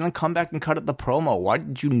 hours and then come back and cut at the promo. Why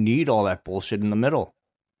did you need all that bullshit in the middle?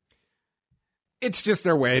 It's just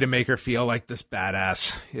their way to make her feel like this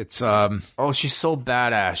badass. It's Oh, she's so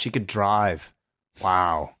badass. She could drive.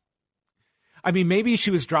 Wow. I mean, maybe she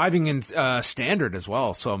was driving in standard as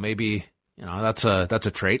well, so maybe that's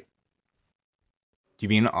a trait. Do you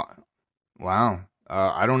mean? Wow.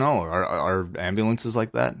 I don't know. Are ambulances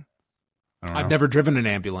like that? I've never driven an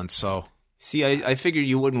ambulance, so. See, I figured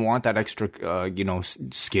you wouldn't want that extra,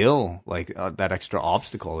 skill, like that extra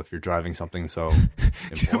obstacle if you're driving something so important.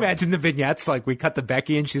 Can you imagine the vignettes? Like, we cut to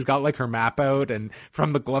Becky and she's got, like, her map out and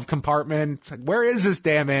from the glove compartment. It's like, where is this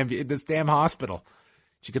damn hospital?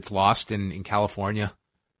 She gets lost in California.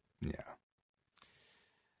 Yeah.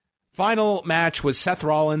 Final match was Seth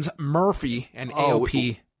Rollins, Murphy, and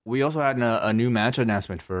AOP. We also had a new match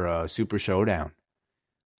announcement for Super Showdown.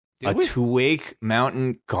 Did we? Two-Wake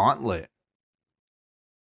Mountain Gauntlet.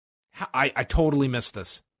 I totally missed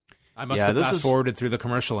this. I must have fast-forwarded through the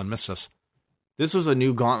commercial and missed this. This was a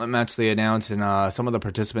new gauntlet match they announced, and some of the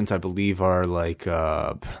participants, I believe, are like,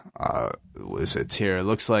 what is it here? It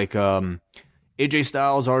looks like AJ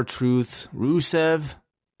Styles, R-Truth, Rusev,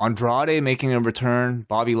 Andrade making a return,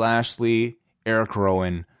 Bobby Lashley, Eric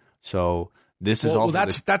Rowan. So this is all. Well,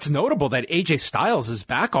 that's notable that AJ Styles is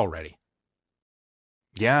back already.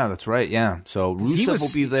 Yeah, that's right. Yeah, so Rusev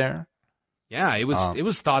will be there. Yeah, it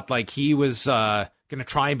was thought like he was going to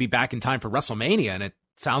try and be back in time for WrestleMania, and it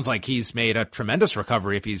sounds like he's made a tremendous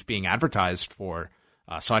recovery if he's being advertised for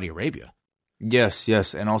Saudi Arabia. Yes,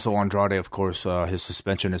 and also Andrade, of course, his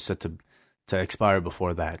suspension is set to expire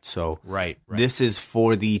before that. So right. This is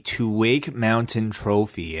for the Two-Wake Mountain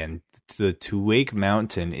Trophy, and the Two-Wake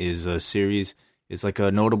Mountain is a series. It's like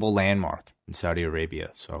a notable landmark in Saudi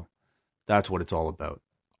Arabia. So that's what it's all about.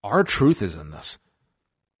 R-Truth is in this.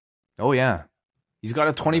 Oh, yeah. He's got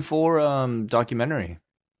a 24 documentary.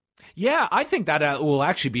 Yeah, I think that will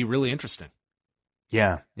actually be really interesting.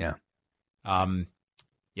 Yeah.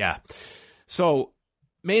 So,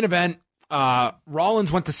 main event,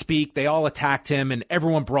 Rollins went to speak. They all attacked him, and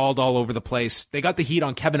everyone brawled all over the place. They got the heat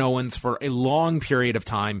on Kevin Owens for a long period of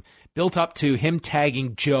time, built up to him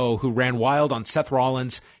tagging Joe, who ran wild on Seth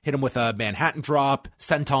Rollins, hit him with a Manhattan drop,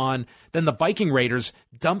 senton. Then the Viking Raiders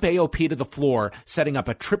dump AOP to the floor, setting up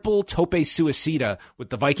a triple tope suicida with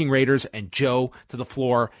the Viking Raiders and Joe to the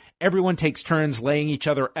floor. Everyone takes turns laying each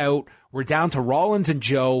other out. We're down to Rollins and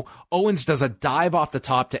Joe. Owens does a dive off the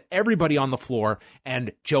top to everybody on the floor,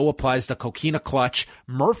 and Joe applies the coquina clutch.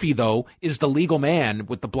 Murphy, though, is the legal man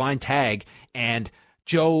with the blind tag, and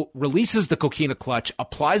Joe releases the coquina clutch,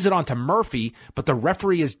 applies it onto Murphy, but the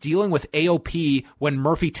referee is dealing with AOP when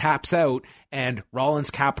Murphy taps out, and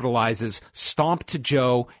Rollins capitalizes, stomp to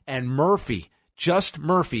Joe, and Murphy, just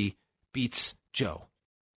Murphy, beats Joe.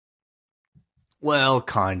 Well,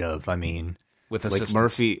 kind of. I mean, With like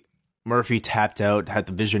assistance. Murphy tapped out, had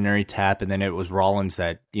the visionary tap, and then it was Rollins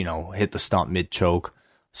that, hit the stomp mid-choke.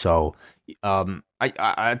 So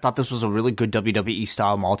I thought this was a really good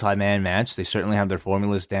WWE-style multi-man match. They certainly have their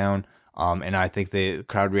formulas down, and I think the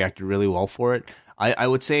crowd reacted really well for it. I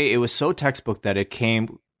would say it was so textbook that it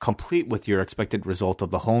came complete with your expected result of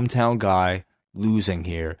the hometown guy losing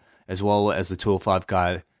here, as well as the 205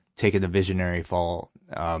 guy taking the visionary fall,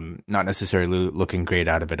 not necessarily looking great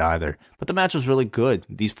out of it either. But the match was really good.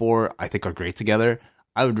 These four, I think, are great together.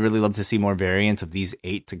 I would really love to see more variants of these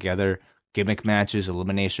 8 together. Gimmick matches,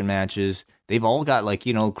 elimination matches. They've all got,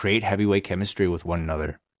 great heavyweight chemistry with one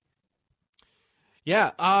another.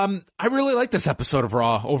 Yeah, I really like this episode of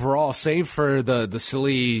Raw overall, save for the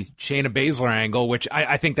silly Shayna Baszler angle, which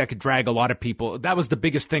I think that could drag a lot of people. That was the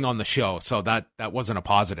biggest thing on the show, so that wasn't a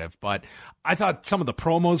positive. But I thought some of the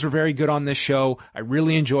promos were very good on this show. I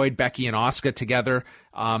really enjoyed Becky and Asuka together.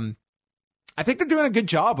 I think they're doing a good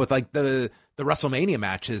job with the WrestleMania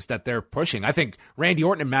matches that they're pushing. I think Randy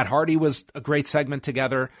Orton and Matt Hardy was a great segment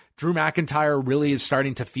together. Drew McIntyre really is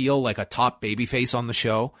starting to feel like a top babyface on the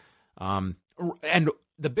show. And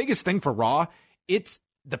the biggest thing for Raw, it's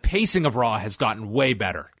the pacing of Raw has gotten way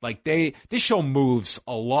better. This show moves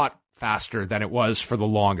a lot faster than it was for the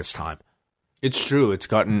longest time. It's true. It's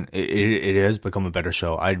gotten it has become a better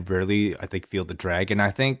show. I think feel the drag, and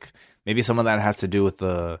I think maybe some of that has to do with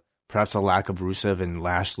perhaps a lack of Rusev and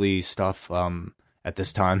Lashley stuff at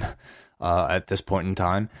this time, at this point in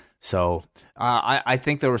time. So I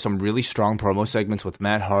think there were some really strong promo segments with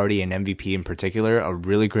Matt Hardy and MVP in particular. A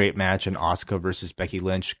really great match in Asuka versus Becky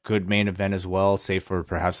Lynch. Good main event as well, save for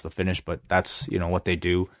perhaps the finish, but that's what they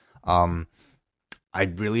do. I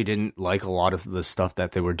really didn't like a lot of the stuff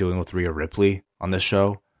that they were doing with Rhea Ripley on this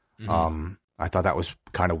show. Mm-hmm. I thought that was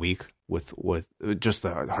kind of weak with just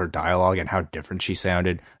her dialogue and how different she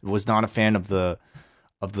sounded. Was not a fan of the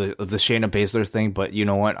Shayna Baszler thing, but you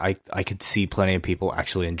know what? I could see plenty of people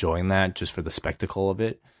actually enjoying that just for the spectacle of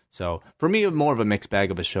it. So for me, more of a mixed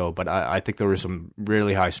bag of a show, but I think there were some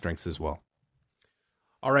really high strengths as well.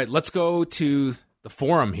 All right, let's go to the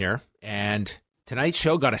forum here. And tonight's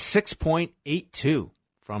show got a 6.82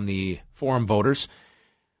 from the forum voters.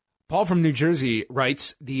 Paul from New Jersey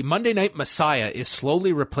writes, the Monday Night Messiah is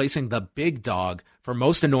slowly replacing the big dog for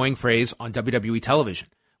most annoying phrase on WWE television.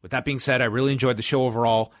 With that being said, I really enjoyed the show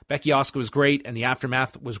overall. Becky Asuka was great, and the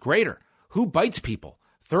aftermath was greater. Who bites people?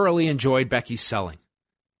 Thoroughly enjoyed Becky's selling.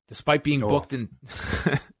 Despite being booked in...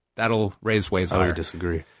 That'll raise ways higher. I would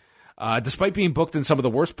disagree. Despite being booked in some of the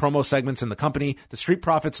worst promo segments in the company, the Street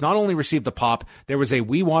Profits not only received the pop, there was a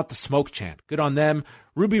 "We Want the Smoke" chant. Good on them.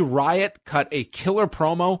 Ruby Riott cut a killer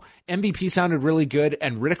promo. MVP sounded really good,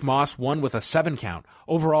 and Riddick Moss won with a 7 count.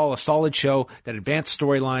 Overall, a solid show that advanced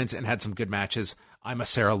storylines and had some good matches. I'm a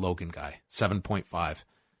Sarah Logan guy. 7.5.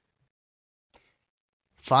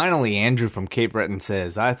 Finally, Andrew from Cape Breton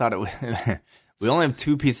says, I thought it was... We only have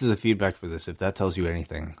 2 pieces of feedback for this, if that tells you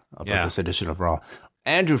anything about this edition of Raw.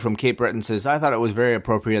 Andrew from Cape Breton says, I thought it was very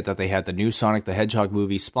appropriate that they had the new Sonic the Hedgehog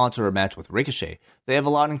movie sponsor a match with Ricochet. They have a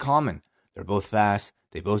lot in common. They're both fast,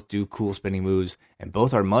 they both do cool spinning moves, and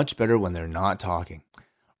both are much better when they're not talking.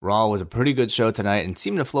 Raw was a pretty good show tonight and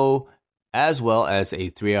seemed to flow as well as a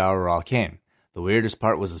 3-hour Raw can. The weirdest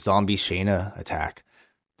part was the zombie Shayna attack.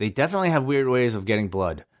 They definitely have weird ways of getting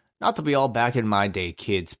blood. Not to be all back in my day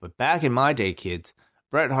kids, but back in my day kids,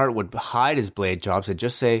 Bret Hart would hide his blade jobs and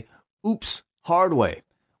just say, oops, hard way.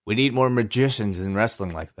 We need more magicians in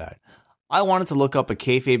wrestling like that. I wanted to look up a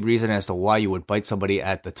kayfabe reason as to why you would bite somebody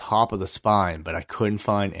at the top of the spine, but I couldn't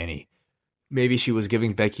find any. Maybe she was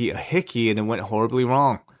giving Becky a hickey and it went horribly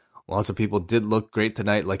wrong. Lots of people did look great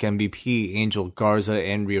tonight, like MVP, Angel Garza,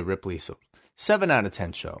 and Rhea Ripley, so 7 out of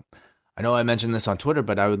 10 show. I know I mentioned this on Twitter,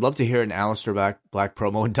 but I would love to hear an Aleister Black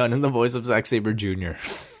promo done in the voice of Zack Sabre Jr.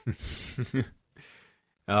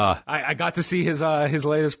 I got to see his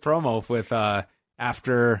latest promo with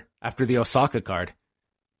after the Osaka card.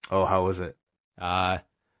 Oh, how was it? The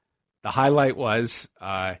highlight was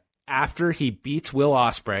after he beats Will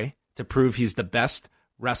Ospreay to prove he's the best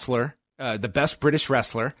wrestler, the best British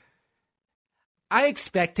wrestler. I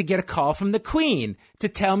expect to get a call from the Queen to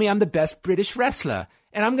tell me I'm the best British wrestler,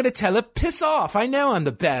 and I'm going to tell her, piss off, I know I'm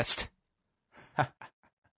the best.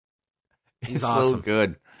 He's awesome. So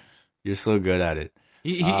good. You're so good at it.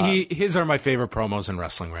 His are my favorite promos in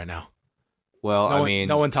wrestling right now. Well,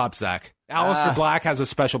 no one tops Zach. Aleister Black has a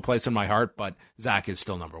special place in my heart, but Zach is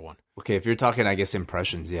still number one. Okay, if you're talking, I guess,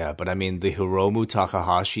 impressions, yeah. But I mean, the Hiromu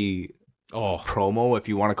Takahashi promo, if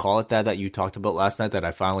you want to call it that you talked about last night that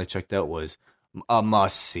I finally checked out was a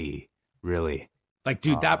must-see, really. Like,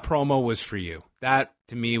 dude, that promo was for you. That,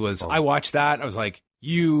 to me, was... I watched that. I was like,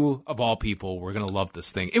 you, of all people, were going to love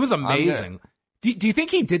this thing. It was amazing. Do you think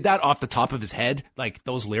he did that off the top of his head? Like,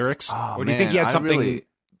 those lyrics? Or do you think he had something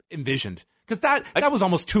envisioned? Because that was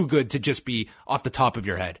almost too good to just be off the top of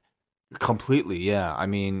your head. Completely, yeah. I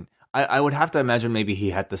mean, I would have to imagine maybe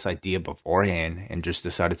he had this idea beforehand and just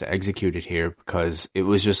decided to execute it here because it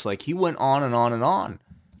was just like he went on and on and on.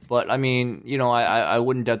 But, I mean, you know, I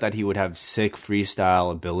wouldn't doubt that he would have sick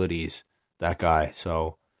freestyle abilities, that guy.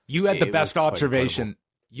 So you had the best observation.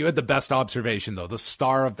 You had the best observation, though, the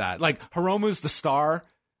star of that. Like, Hiromu's the star,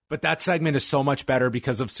 but that segment is so much better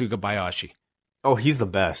because of Sugabayashi. Oh, he's the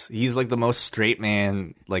best. He's like the most straight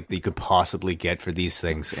man like that you could possibly get for these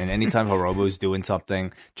things. And anytime Hiromu's doing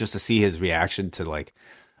something, just to see his reaction to like...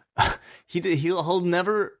 he'll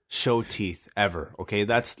never show teeth ever. Okay,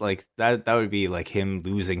 that's like that would be like him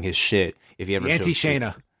losing his shit if he ever showed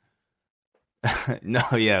anti-Shayna. No,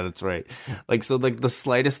 yeah, that's right. Like, so like the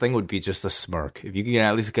slightest thing would be just a smirk. If you can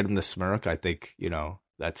at least get him to smirk, I think, you know,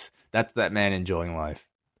 that's that man enjoying life.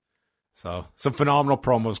 So some phenomenal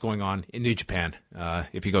promos going on in New Japan.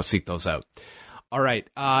 If you go seek those out. All right,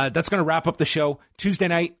 that's going to wrap up the show. Tuesday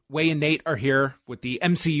night, Wai and Nate are here with the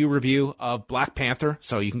MCU review of Black Panther,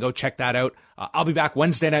 so you can go check that out. I'll be back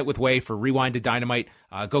Wednesday night with Wai for Rewind to Dynamite.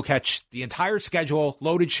 Go catch the entire schedule,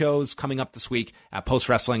 loaded shows coming up this week at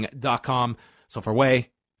postwrestling.com. So for Wai,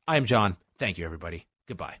 I am John. Thank you, everybody.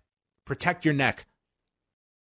 Goodbye. Protect your neck